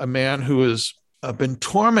 a man who has been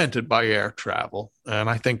tormented by air travel, and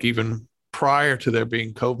I think even prior to there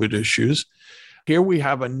being COVID issues, here we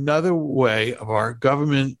have another way of our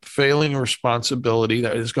government failing a responsibility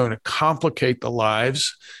that is going to complicate the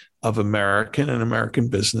lives of American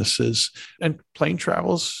businesses. And plane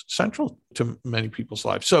travel is central to many people's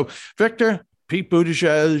lives. So, Victor, Pete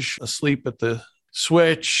Buttigieg asleep at the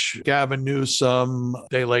switch, Gavin Newsom,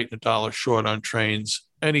 day late and a dollar short on trains.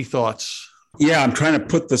 Any thoughts? Yeah, I'm trying to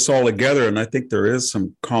put this all together, and I think there is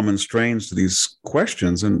some common strains to these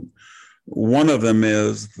questions. And one of them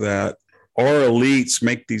is that our elites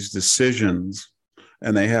make these decisions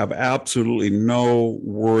and they have absolutely no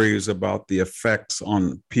worries about the effects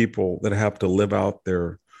on people that have to live out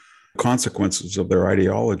their consequences of their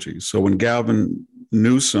ideology. So when Gavin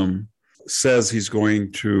Newsom says he's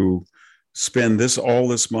going to spend all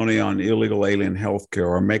this money on illegal alien healthcare,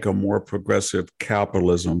 or make a more progressive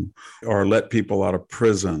capitalism, or let people out of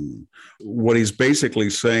prison, what he's basically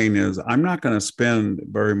saying is, I'm not going to spend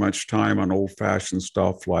very much time on old-fashioned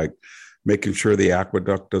stuff like making sure the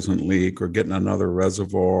aqueduct doesn't leak, or getting another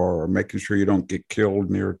reservoir, or making sure you don't get killed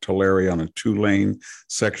near Tulare on a 2-lane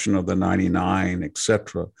section of the 99,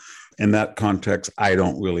 etc. In that context, I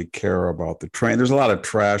don't really care about the train. There's a lot of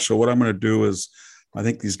trash. So what I'm going to do is, I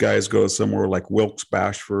think these guys go somewhere like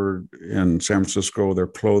Wilkes-Bashford in San Francisco, they're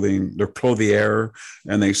clothier,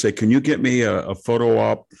 and they say, can you get me a photo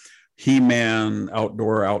op He-Man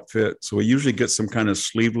outdoor outfit? So he usually gets some kind of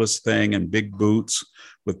sleeveless thing and big boots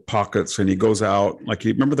with pockets, and he goes out, like,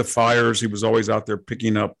 you remember the fires? He was always out there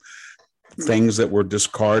picking up things that were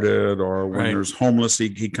discarded, or when Right. there's homeless,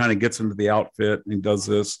 he kind of gets into the outfit and he does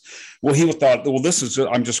this. Well, he thought, well,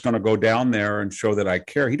 I'm just going to go down there and show that I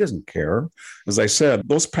care. He doesn't care. As I said,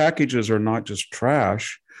 those packages are not just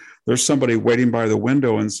trash. There's somebody waiting by the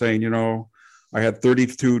window and saying, I had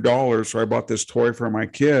 $32, so I bought this toy for my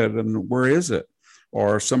kid, and where is it?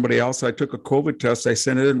 Or somebody else, I took a COVID test, I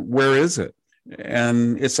sent it in, where is it?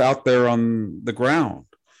 And it's out there on the ground.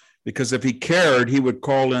 Because if he cared, he would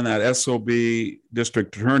call in that SOB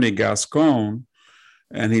district attorney, Gascon,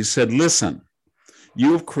 and he said, listen,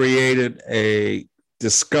 you've created a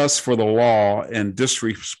disgust for the law and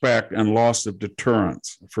disrespect and loss of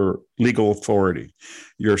deterrence for legal authority.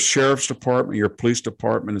 Your sheriff's department, your police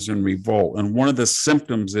department is in revolt. And one of the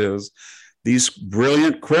symptoms is these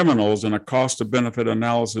brilliant criminals in a cost of benefit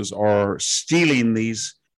analysis are stealing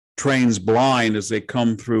these trains blind as they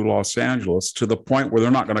come through Los Angeles, to the point where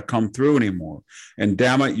they're not going to come through anymore. And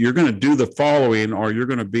damn it, you're going to do the following, or you're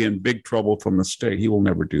going to be in big trouble from the state. He will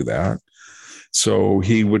never do that. So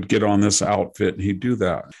he would get on this outfit and he'd do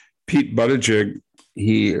that. Pete Buttigieg,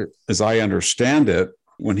 he, as I understand it,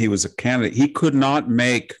 when he was a candidate, he could not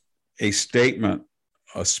make a statement,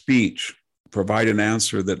 a speech, provide an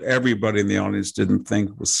answer that everybody in the audience didn't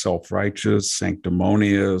think was self-righteous,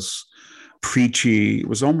 sanctimonious, preachy. It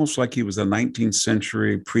was almost like he was a 19th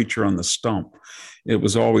century preacher on the stump. It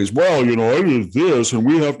was always, well, I did this and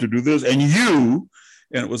we have to do this, and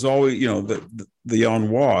it was always, the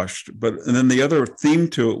unwashed. And then the other theme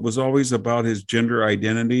to it was always about his gender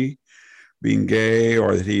identity, being gay,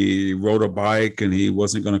 or that he rode a bike and he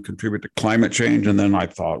wasn't going to contribute to climate change. And then I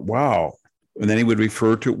thought, wow. And then he would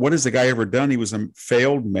refer to, what has the guy ever done? He was a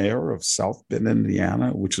failed mayor of South Bend, Indiana,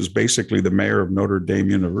 which is basically the mayor of Notre Dame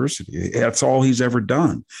University. That's all he's ever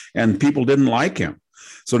done. And people didn't like him.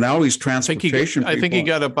 So now he's transportation. I think he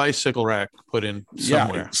got a bicycle rack put in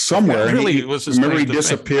somewhere. Yeah, somewhere. Really, it was his remember, he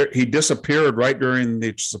disappeared. He disappeared right during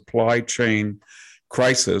the supply chain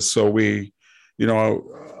crisis. So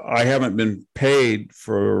I haven't been paid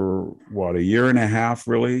for a year and a half,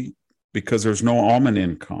 really, because there's no almond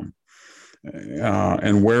income.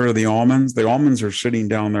 And where are the almonds? The almonds are sitting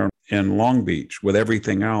down there in Long Beach with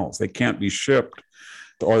everything else. They can't be shipped,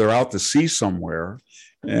 or they're out to sea somewhere.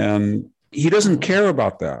 And he doesn't care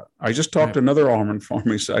about that. I just talked to another almond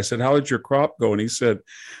farmer. I said, how did your crop go? And he said,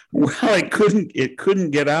 well, it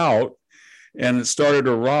couldn't get out, and it started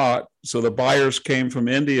to rot. So the buyers came from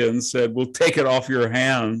India and said, we'll take it off your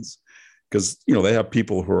hands. Because, they have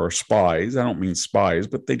people who are spies. I don't mean spies,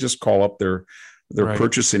 but they just call up their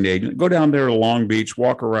purchasing agent, go down there to Long Beach,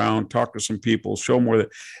 walk around, talk to some people, show them where.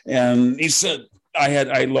 And he said, I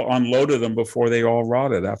unloaded them before they all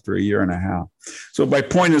rotted after a year and a half. So my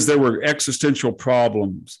point is, there were existential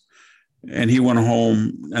problems, and he went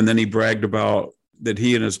home, and then he bragged about that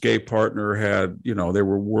he and his gay partner had, they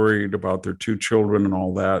were worried about their 2 children and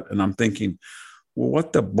all that. And I'm thinking, well,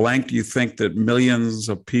 what the blank do you think that millions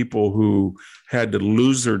of people who had to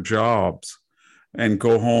lose their jobs and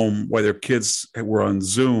go home while their kids were on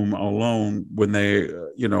Zoom alone when they,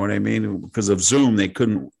 what I mean? Because of Zoom, they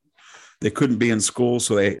couldn't be in school,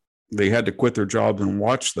 so they had to quit their jobs and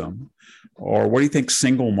watch them. Or what do you think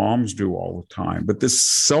single moms do all the time? But this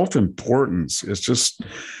self-importance is just,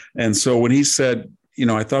 and so when he said,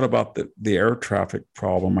 I thought about the air traffic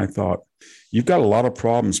problem. I thought, you've got a lot of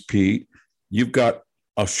problems, Pete. You've got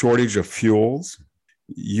a shortage of fuels.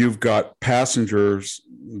 You've got passengers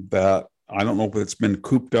that, I don't know if it's been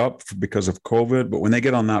cooped up because of COVID, but when they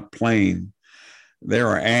get on that plane, they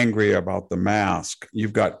are angry about the mask.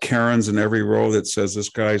 You've got Karens in every row that says this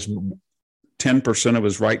guy's 10% of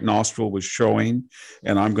his right nostril was showing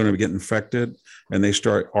and I'm going to get infected. And they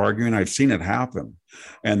start arguing. I've seen it happen.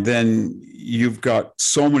 And then you've got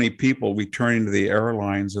so many people returning to the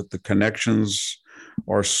airlines that the connections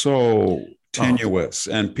are so tenuous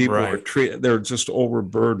and people they're just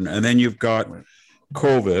overburdened. And then you've got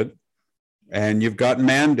COVID. And you've got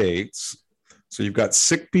mandates. So you've got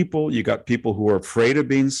sick people. You got people who are afraid of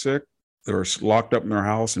being sick. They're locked up in their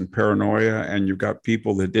house in paranoia. And you've got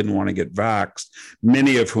people that didn't want to get vaxxed,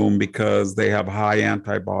 many of whom because they have high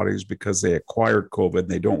antibodies because they acquired COVID.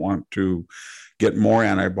 They don't want to get more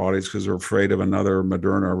antibodies because they're afraid of another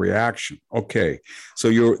Moderna reaction. Okay,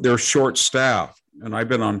 so they're short-staffed. And I've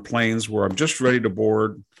been on planes where I'm just ready to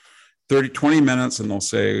board, 20 minutes, and they'll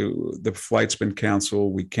say, the flight's been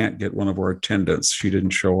canceled. We can't get one of our attendants. She didn't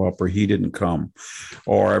show up, or he didn't come.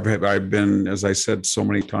 Or I've been, as I said so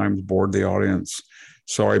many times, bored the audience.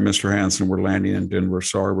 Sorry, Mr. Hansen, we're landing in Denver.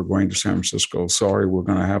 Sorry, we're going to San Francisco. Sorry, we're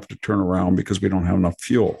going to have to turn around because we don't have enough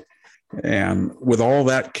fuel. And with all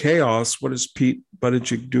that chaos, what is Pete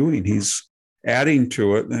Buttigieg doing? He's adding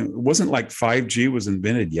to it. And it wasn't like 5G was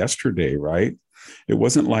invented yesterday, right? It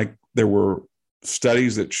wasn't like there were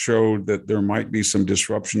studies that showed that there might be some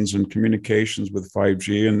disruptions in communications with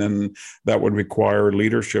 5G, and then that would require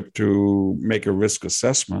leadership to make a risk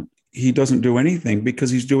assessment. He doesn't do anything because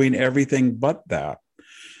he's doing everything but that.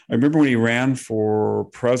 I remember when he ran for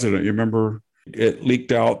president, you remember it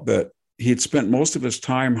leaked out that he had spent most of his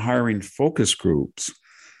time hiring focus groups.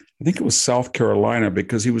 I think it was South Carolina,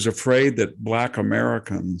 because he was afraid that Black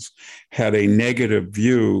Americans had a negative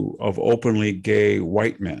view of openly gay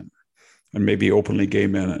white men and maybe openly gay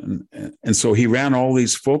men. And so he ran all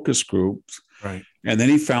these focus groups. Right. And then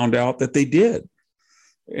he found out that they did.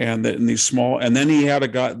 And that in these small, and then he had a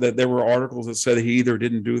guy that there were articles that said he either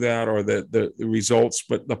didn't do that or that the results.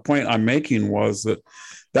 But the point I'm making was that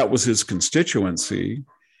that was his constituency.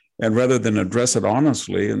 And rather than address it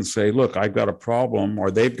honestly and say, look, I've got a problem, or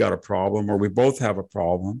they've got a problem, or we both have a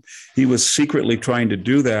problem, he was secretly trying to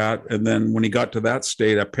do that. And then when he got to that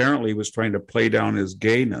state, apparently he was trying to play down his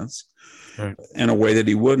gayness in a way that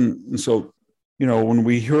he wouldn't. And so, when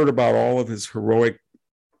we heard about all of his heroic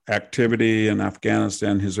activity in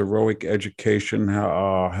Afghanistan, his heroic education,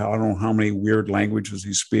 I don't know how many weird languages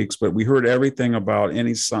he speaks, but we heard everything about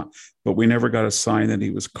any sign, but we never got a sign that he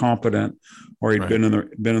was competent or he'd been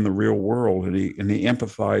in the real world, and he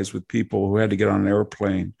empathized with people who had to get on an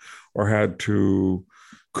airplane or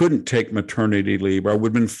couldn't take maternity leave, or would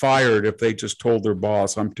have been fired if they just told their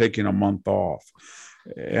boss, I'm taking a month off.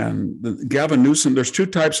 And Gavin Newsom, there's two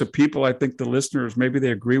types of people I think the listeners, maybe they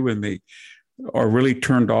agree with me, are really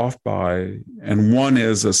turned off by. And one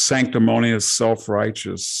is a sanctimonious,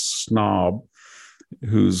 self-righteous snob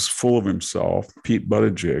who's full of himself, Pete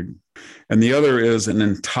Buttigieg. And the other is an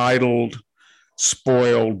entitled,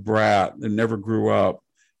 spoiled brat that never grew up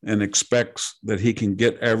and expects that he can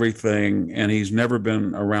get everything. And he's never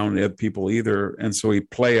been around people either. And so he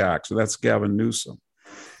play acts. So that's Gavin Newsom.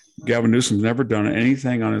 Gavin Newsom's never done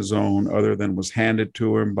anything on his own other than was handed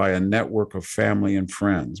to him by a network of family and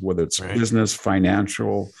friends, whether it's business,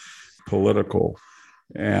 financial, political.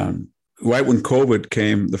 And right when COVID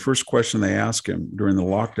came, the first question they asked him during the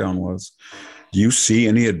lockdown was, do you see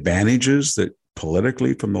any advantages that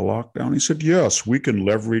politically from the lockdown? He said, yes, we can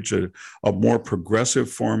leverage a more progressive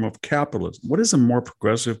form of capitalism. What does a more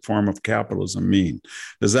progressive form of capitalism mean?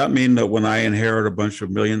 Does that mean that when I inherit a bunch of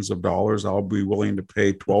millions of dollars, I'll be willing to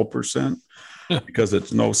pay 12% because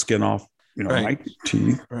it's no skin off, my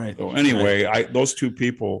teeth? Right. So anyway, those two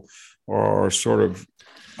people are sort of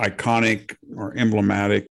iconic or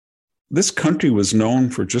emblematic. This country was known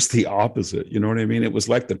for just the opposite. You know what I mean? It was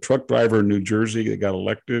like the truck driver in New Jersey that got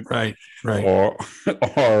elected. Right.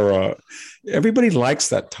 Or everybody likes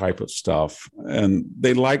that type of stuff. And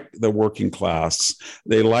they like the working class.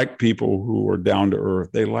 They like people who are down to earth.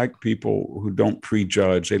 They like people who don't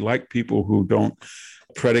prejudge. They like people who don't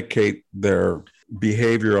predicate their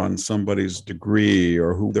behavior on somebody's degree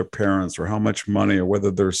or who their parents or how much money or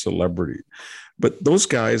whether they're a celebrity. But those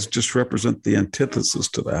guys just represent the antithesis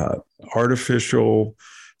to that. Artificial,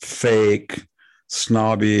 fake,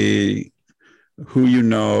 snobby,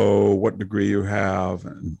 who what degree you have.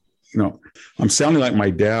 And, I'm sounding like my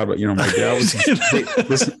dad, but,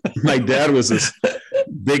 my dad was this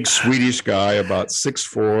big Swedish guy, about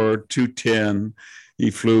 6'4", 210. He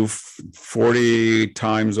flew 40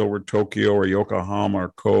 times over Tokyo or Yokohama or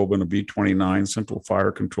Kobe in a B-29 Central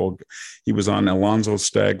Fire Control. He was on Alonzo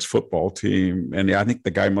Stagg's football team. And I think the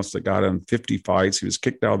guy must have got in 50 fights. He was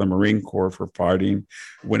kicked out of the Marine Corps for fighting,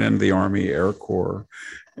 went into the Army Air Corps.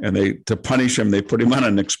 And to punish him, they put him on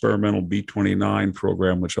an experimental B-29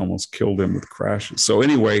 program, which almost killed him with crashes. So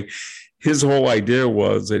anyway, his whole idea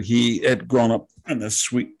was that he had grown up in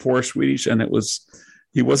the poor Swedish, and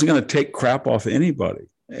he wasn't going to take crap off anybody.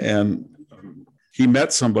 And he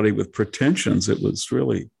met somebody with pretensions. It was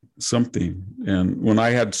really something. And when I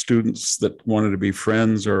had students that wanted to be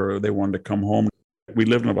friends or they wanted to come home, we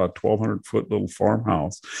lived in about 1,200-foot little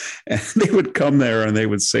farmhouse. And they would come there and they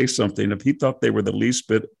would say something. If he thought they were the least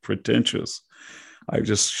bit pretentious, I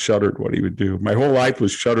just shuddered what he would do. My whole life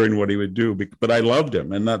was shuddering what he would do, but I loved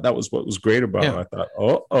him. And that was what was great about it. I thought,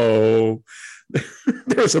 uh-oh.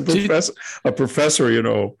 There's a professor,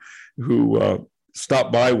 who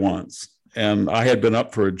stopped by once, and I had been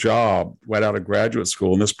up for a job right out of graduate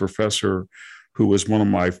school. And this professor, who was one of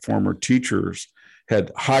my former teachers,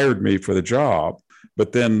 had hired me for the job,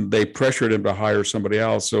 but then they pressured him to hire somebody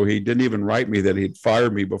else. So he didn't even write me that he'd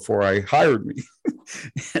fired me before I hired me.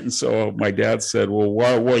 And so my dad said,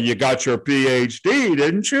 well, you got your PhD,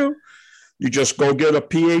 didn't you? You just go get a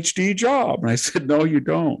PhD job. And I said, no, you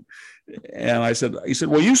don't. And he said,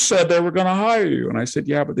 well, you said they were going to hire you. And I said,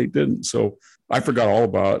 yeah, but they didn't. So I forgot all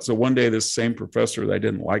about it. So one day, this same professor that I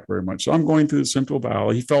didn't like very much, so I'm going through the Central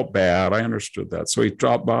Valley. He felt bad. I understood that. So he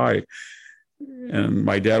dropped by, and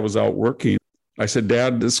my dad was out working. I said,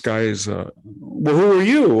 Dad, this guy is, well, who are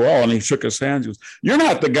you? Oh, and he shook his hand. He goes, you're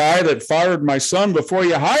not the guy that fired my son before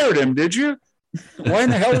you hired him, did you? Why in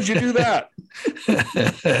the hell did you do that?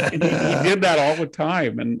 And he did that all the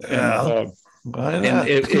time. And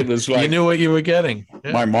it was like, you knew what you were getting.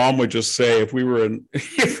 Yeah. My mom would just say, if we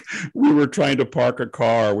were trying to park a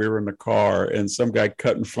car, we were in the car and some guy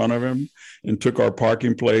cut in front of him and took our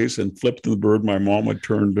parking place and flipped the bird, my mom would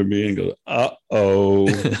turn to me and go, uh-oh,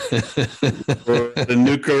 the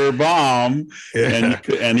nuclear bomb. Yeah.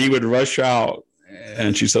 And he would rush out.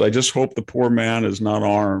 And she said, I just hope the poor man is not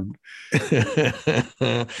armed. I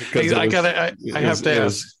have to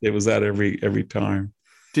ask. It was that every time.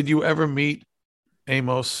 Did you ever meet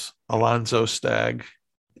Amos Alonzo Stagg?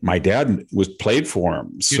 My dad played for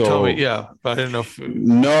him. You told me, yeah, but I didn't know if...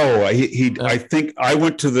 No, I think I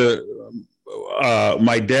went to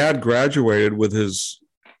my dad graduated with his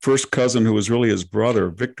first cousin, who was really his brother,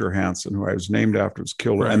 Victor Hansen, who I was named after, was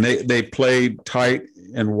killed. Right. And they played tight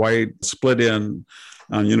and white, split in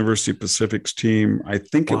on University of Pacific's team. I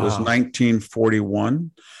think it was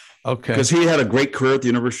 1941. Okay. Because he had a great career at the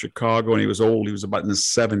University of Chicago, and he was old. He was about in his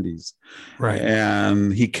 70s. Right.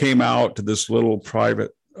 And he came out to this little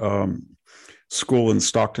private school in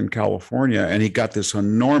Stockton, California, and he got this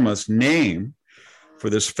enormous name for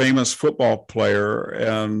this famous football player.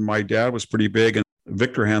 And my dad was pretty big, and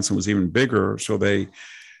Victor Hansen was even bigger. So they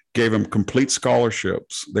gave him complete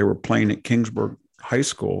scholarships. They were playing at Kingsburg High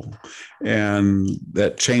School, and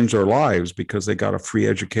that changed their lives because they got a free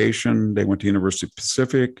education. They went to University of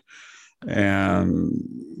Pacific, and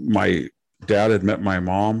my dad had met my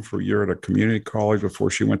mom for a year at a community college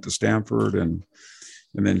before she went to Stanford, and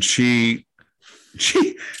then she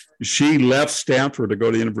left Stanford to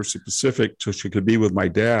go to the University of Pacific so she could be with my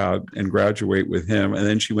dad and graduate with him. And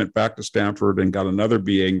then she went back to Stanford and got another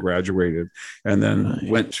BA and graduated, and then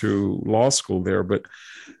went to law school there. But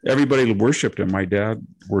everybody worshiped him. My dad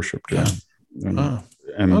worshiped him. And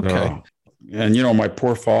you know, my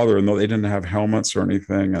poor father, and though they didn't have helmets or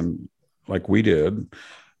anything, and like we did,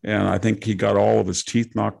 and I think he got all of his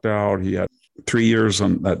teeth knocked out. He had 3 years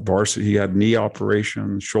on that varsity. He had knee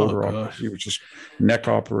operations, shoulder operations. He was just neck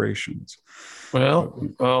operations. Well,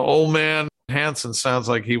 old man Hansen sounds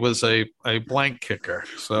like he was a blank kicker.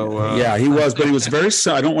 So yeah, he was, but he was very.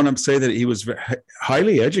 I don't want to say that he was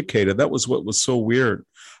highly educated. That was what was so weird.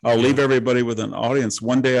 I'll leave everybody with an audience.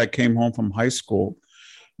 One day I came home from high school,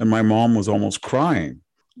 and my mom was almost crying,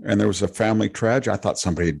 and there was a family tragedy. I thought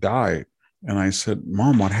somebody had died. And I said,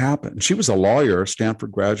 Mom, what happened? She was a lawyer, a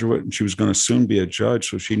Stanford graduate, and she was going to soon be a judge.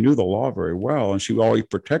 So she knew the law very well, and she always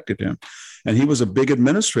protected him. And he was a big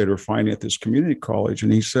administrator finally at this community college.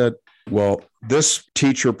 And he said, well, this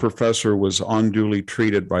teacher professor was unduly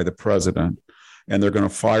treated by the president, and they're going to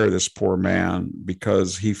fire this poor man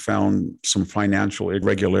because he found some financial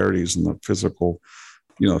irregularities in the physical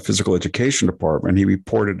education department. He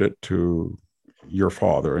reported it to your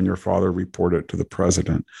father, and your father reported it to the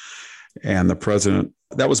president. And the president,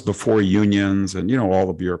 that was before unions and, all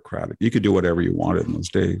the bureaucratic. You could do whatever you wanted in those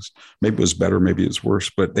days. Maybe it was better, maybe it was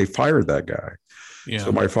worse, but they fired that guy. Yeah.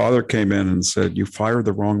 So my father came in and said, you fired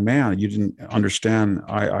the wrong man. You didn't understand.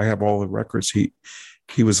 I have all the records. He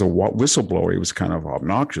was a whistleblower. He was kind of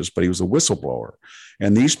obnoxious, but he was a whistleblower.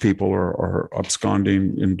 And these people are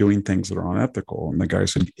absconding and doing things that are unethical. And the guy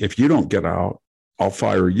said, if you don't get out, I'll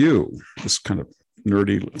fire you. This kind of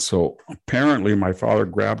nerdy. So apparently my father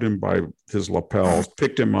grabbed him by his lapels,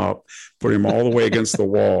 picked him up, put him all the way against the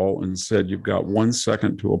wall, and said, you've got 1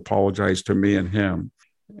 second to apologize to me and him.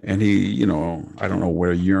 And he, I don't know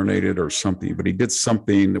where he urinated or something, but he did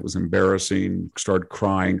something that was embarrassing, started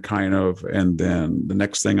crying kind of. And then the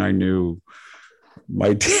next thing I knew,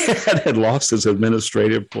 my dad had lost his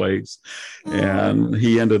administrative place, and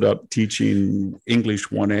he ended up teaching English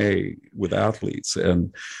 1A with athletes.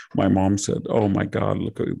 And my mom said, oh my God,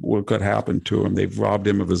 look what happened to him. They've robbed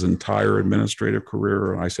him of his entire administrative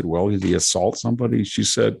career. And I said, well, did he assault somebody? She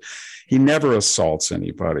said, he never assaults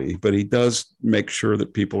anybody, but he does make sure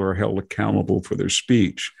that people are held accountable for their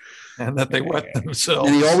speech. And that they wet themselves.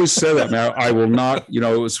 And he always said that. Now, I will not, it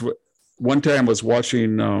was one time I was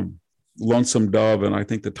watching Lonesome Dove, and I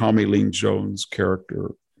think the Tommy Lee Jones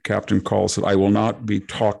character, Captain Call, said, I will not be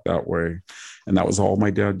talked that way. And that was all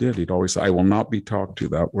my dad did. He'd always say, I will not be talked to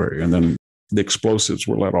that way. And then the explosives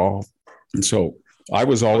were let off. And so I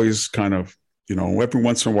was always kind of, every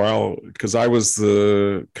once in a while, because I was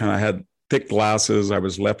had thick glasses. I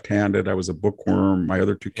was left-handed. I was a bookworm. My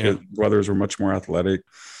other two brothers were much more athletic.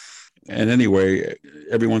 And anyway,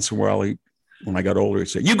 every once in a while, when I got older, he'd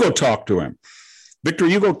say, "You go talk to him. Victor,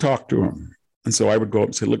 you go talk to him." And so I would go up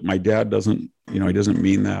and say, "Look, my dad doesn't, he doesn't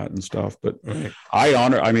mean that," and stuff. But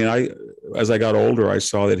as I got older, I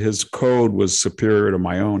saw that his code was superior to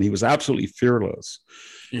my own. He was absolutely fearless.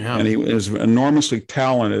 Yeah. And he was enormously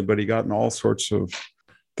talented, but he got in all sorts of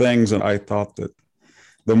things. And I thought that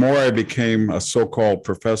the more I became a so-called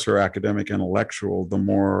professor, academic intellectual, the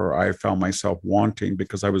more I found myself wanting,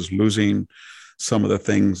 because I was losing some of the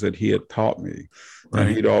things that he had taught me. Right.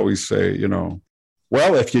 And he'd always say,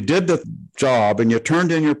 "Well, if you did the job and you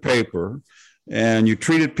turned in your paper and you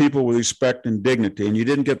treated people with respect and dignity and you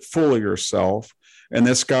didn't get full of yourself, and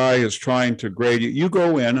this guy is trying to grade you, you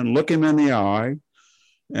go in and look him in the eye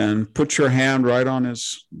and put your hand right on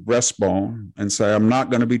his breastbone and say, 'I'm not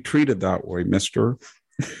going to be treated that way, mister.'"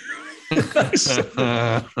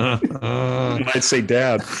 I'd say,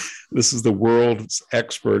 "Dad, this is the world's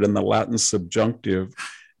expert in the Latin subjunctive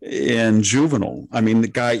in juvenile. I mean, the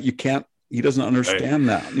guy, he doesn't understand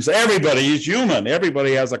that. He's everybody, he's human.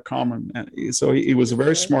 Everybody has a common." So he was a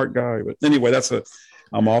very smart guy. But anyway,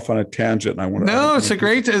 I'm off on a tangent. And I want to. No, it's a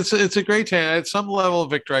great tangent. At some level,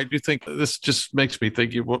 Victor, I do think this just makes me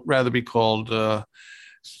think you would rather be called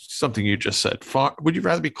something you just said. Would you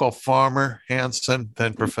rather be called Farmer Hansen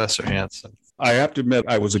than Professor Hansen? I have to admit,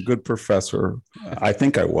 I was a good professor. I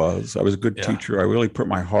think I was. I was a good teacher. I really put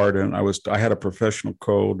my heart in. I had a professional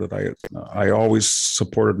code that I always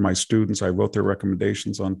supported my students. I wrote their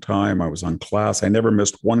recommendations on time. I was on class. I never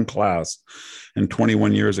missed one class in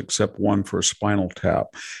 21 years except one for a spinal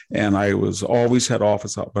tap. And I was always had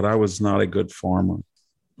office out, but I was not a good farmer.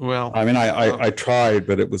 Well, I mean, I tried,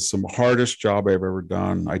 but it was the hardest job I've ever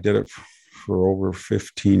done. I did it for over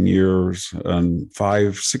 15 years and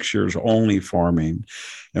 5-6 years only farming.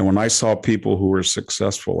 And when I saw people who were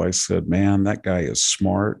successful, I said, "Man, that guy is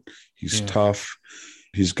smart. He's tough.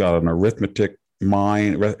 He's got an arithmetic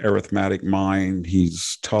mind.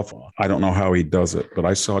 He's tough. I don't know how he does it." But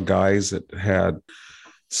I saw guys that had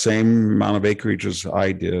same amount of acreage as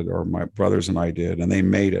I did, or my brothers and I did, and they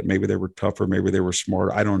made it. Maybe they were tougher, maybe they were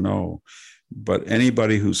smarter. I don't know. But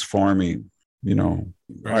anybody who's farming,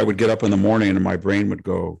 I would get up in the morning and my brain would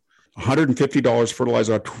go, $150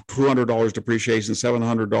 fertilizer, $200 depreciation,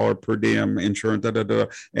 $700 per diem insurance,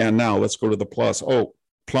 and now let's go to the plus. Oh,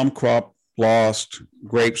 plum crop lost,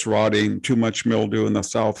 grapes rotting, too much mildew in the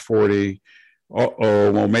South 40.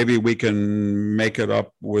 Well, maybe we can make it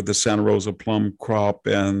up with the Santa Rosa plum crop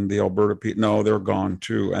and the Alberta peat. No, they're gone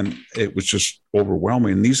too. And it was just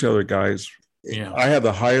overwhelming. And these other guys, I have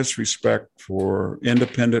the highest respect for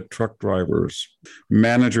independent truck drivers,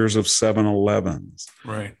 managers of 7-Elevens,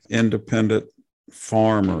 independent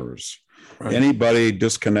farmers, anybody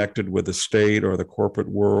disconnected with the state or the corporate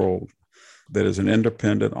world that is an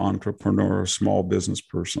independent entrepreneur, small business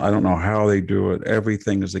person. I don't know how they do it.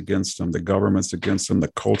 Everything is against them. The government's against them.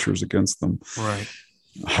 The culture's against them. Right.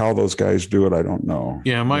 How those guys do it, I don't know.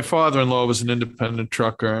 Yeah, my father-in-law was an independent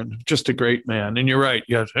trucker and just a great man. And you're right.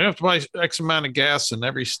 You have to buy X amount of gas in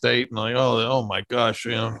every state. And oh my gosh,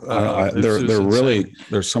 they're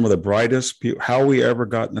some of the brightest people. How we ever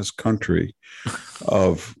got in this country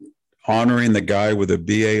of honoring the guy with a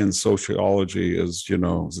BA in sociology is,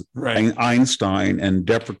 Einstein, and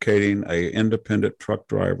deprecating a independent truck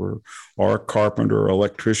driver or a carpenter or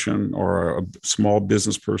electrician or a small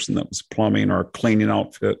business person that was plumbing or cleaning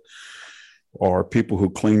outfit or people who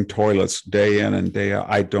clean toilets day in and day out.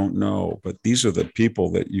 I don't know, but these are the people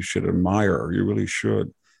that you should admire. You really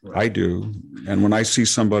should. Right. I do. And when I see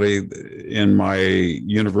somebody in my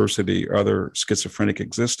university or other schizophrenic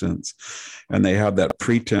existence and they have that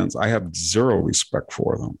pretense, I have zero respect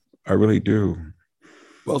for them. I really do.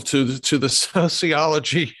 Well, to the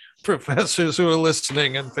sociology professors who are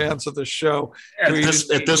listening and fans of the show, at this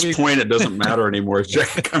point, it doesn't matter anymore,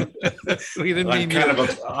 Jack. I'm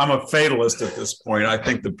a fatalist at this point. I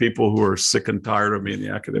think the people who are sick and tired of me in the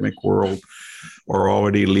academic world are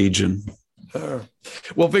already legion.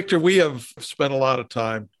 Well, Victor, we have spent a lot of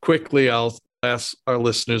time. Quickly, I'll ask our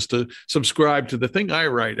listeners to subscribe to the thing I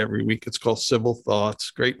write every week. It's called Civil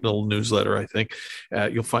Thoughts. Great little newsletter, I think.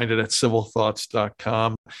 You'll find it at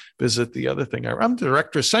civilthoughts.com. Visit the other thing. I'm the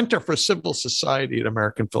director, Center for Civil Society at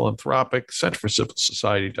American Philanthropic,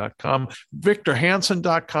 centerforcivilsociety.com,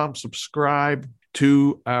 victorhansen.com. Subscribe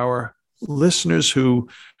to our listeners who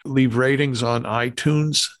leave ratings on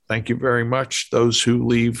iTunes. Thank you very much. Those who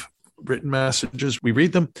leave written messages, we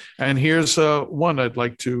read them. And here's one I'd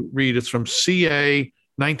like to read. It's from CA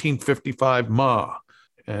 1955 Ma,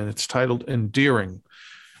 and it's titled Endearing.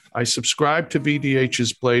 I subscribe to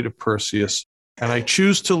VDH's Blade of Perseus, and I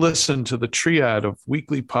choose to listen to the triad of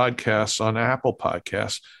weekly podcasts on Apple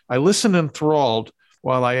Podcasts. I listen enthralled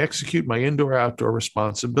while I execute my indoor-outdoor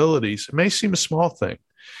responsibilities. It may seem a small thing,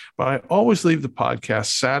 but I always leave the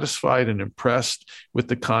podcast satisfied and impressed with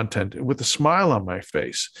the content and with a smile on my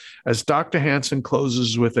face as Dr. Hansen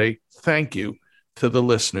closes with a thank you to the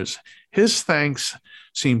listeners. His thanks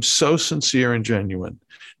seem so sincere and genuine,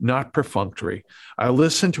 not perfunctory. I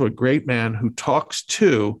listen to a great man who talks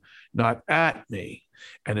to, not at me,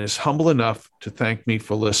 and is humble enough to thank me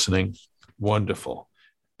for listening. Wonderful.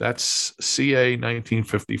 That's CA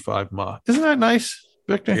 1955 Ma. Isn't that nice,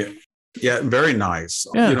 Victor? Yeah, very nice.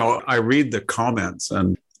 Yeah. You know, I read the comments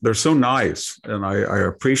and they're so nice and I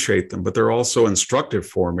appreciate them, but they're also instructive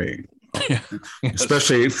for me. Yeah. Yes.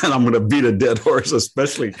 Especially, and I'm going to beat a dead horse,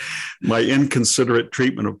 especially my inconsiderate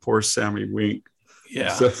treatment of poor Sammy Wink.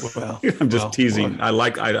 Yeah. So, well, I'm just teasing. Well. I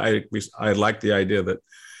like the idea that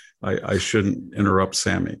I shouldn't interrupt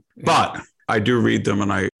Sammy, Yeah. but I do read them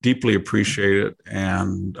and I deeply appreciate it.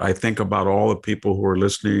 And I think about all the people who are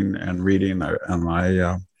listening and reading, and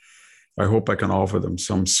I hope I can offer them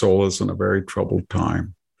some solace in a very troubled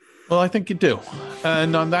time. Well, I think you do.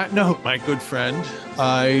 And on that note, my good friend,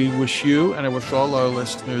 I wish you and I wish all our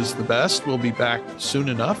listeners the best. We'll be back soon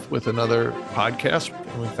enough with another podcast.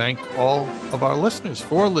 And we thank all of our listeners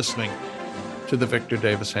for listening to the Victor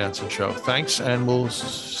Davis Hanson Show. Thanks, and we'll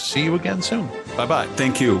see you again soon. Bye-bye.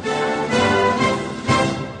 Thank you.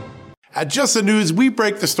 At Just the News, we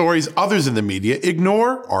break the stories others in the media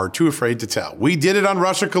ignore or are too afraid to tell. We did it on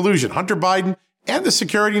Russia collusion, Hunter Biden, and the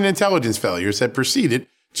security and intelligence failures that preceded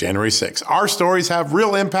January 6th. Our stories have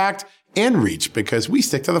real impact and reach because we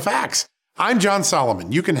stick to the facts. I'm John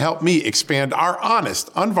Solomon. You can help me expand our honest,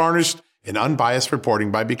 unvarnished, and unbiased reporting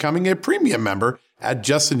by becoming a premium member at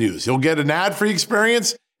Just the News. You'll get an ad-free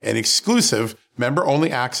experience and exclusive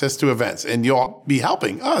member-only access to events, and you'll be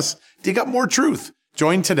helping us dig up more truth.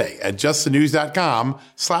 Join today at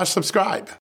justthenews.com/subscribe.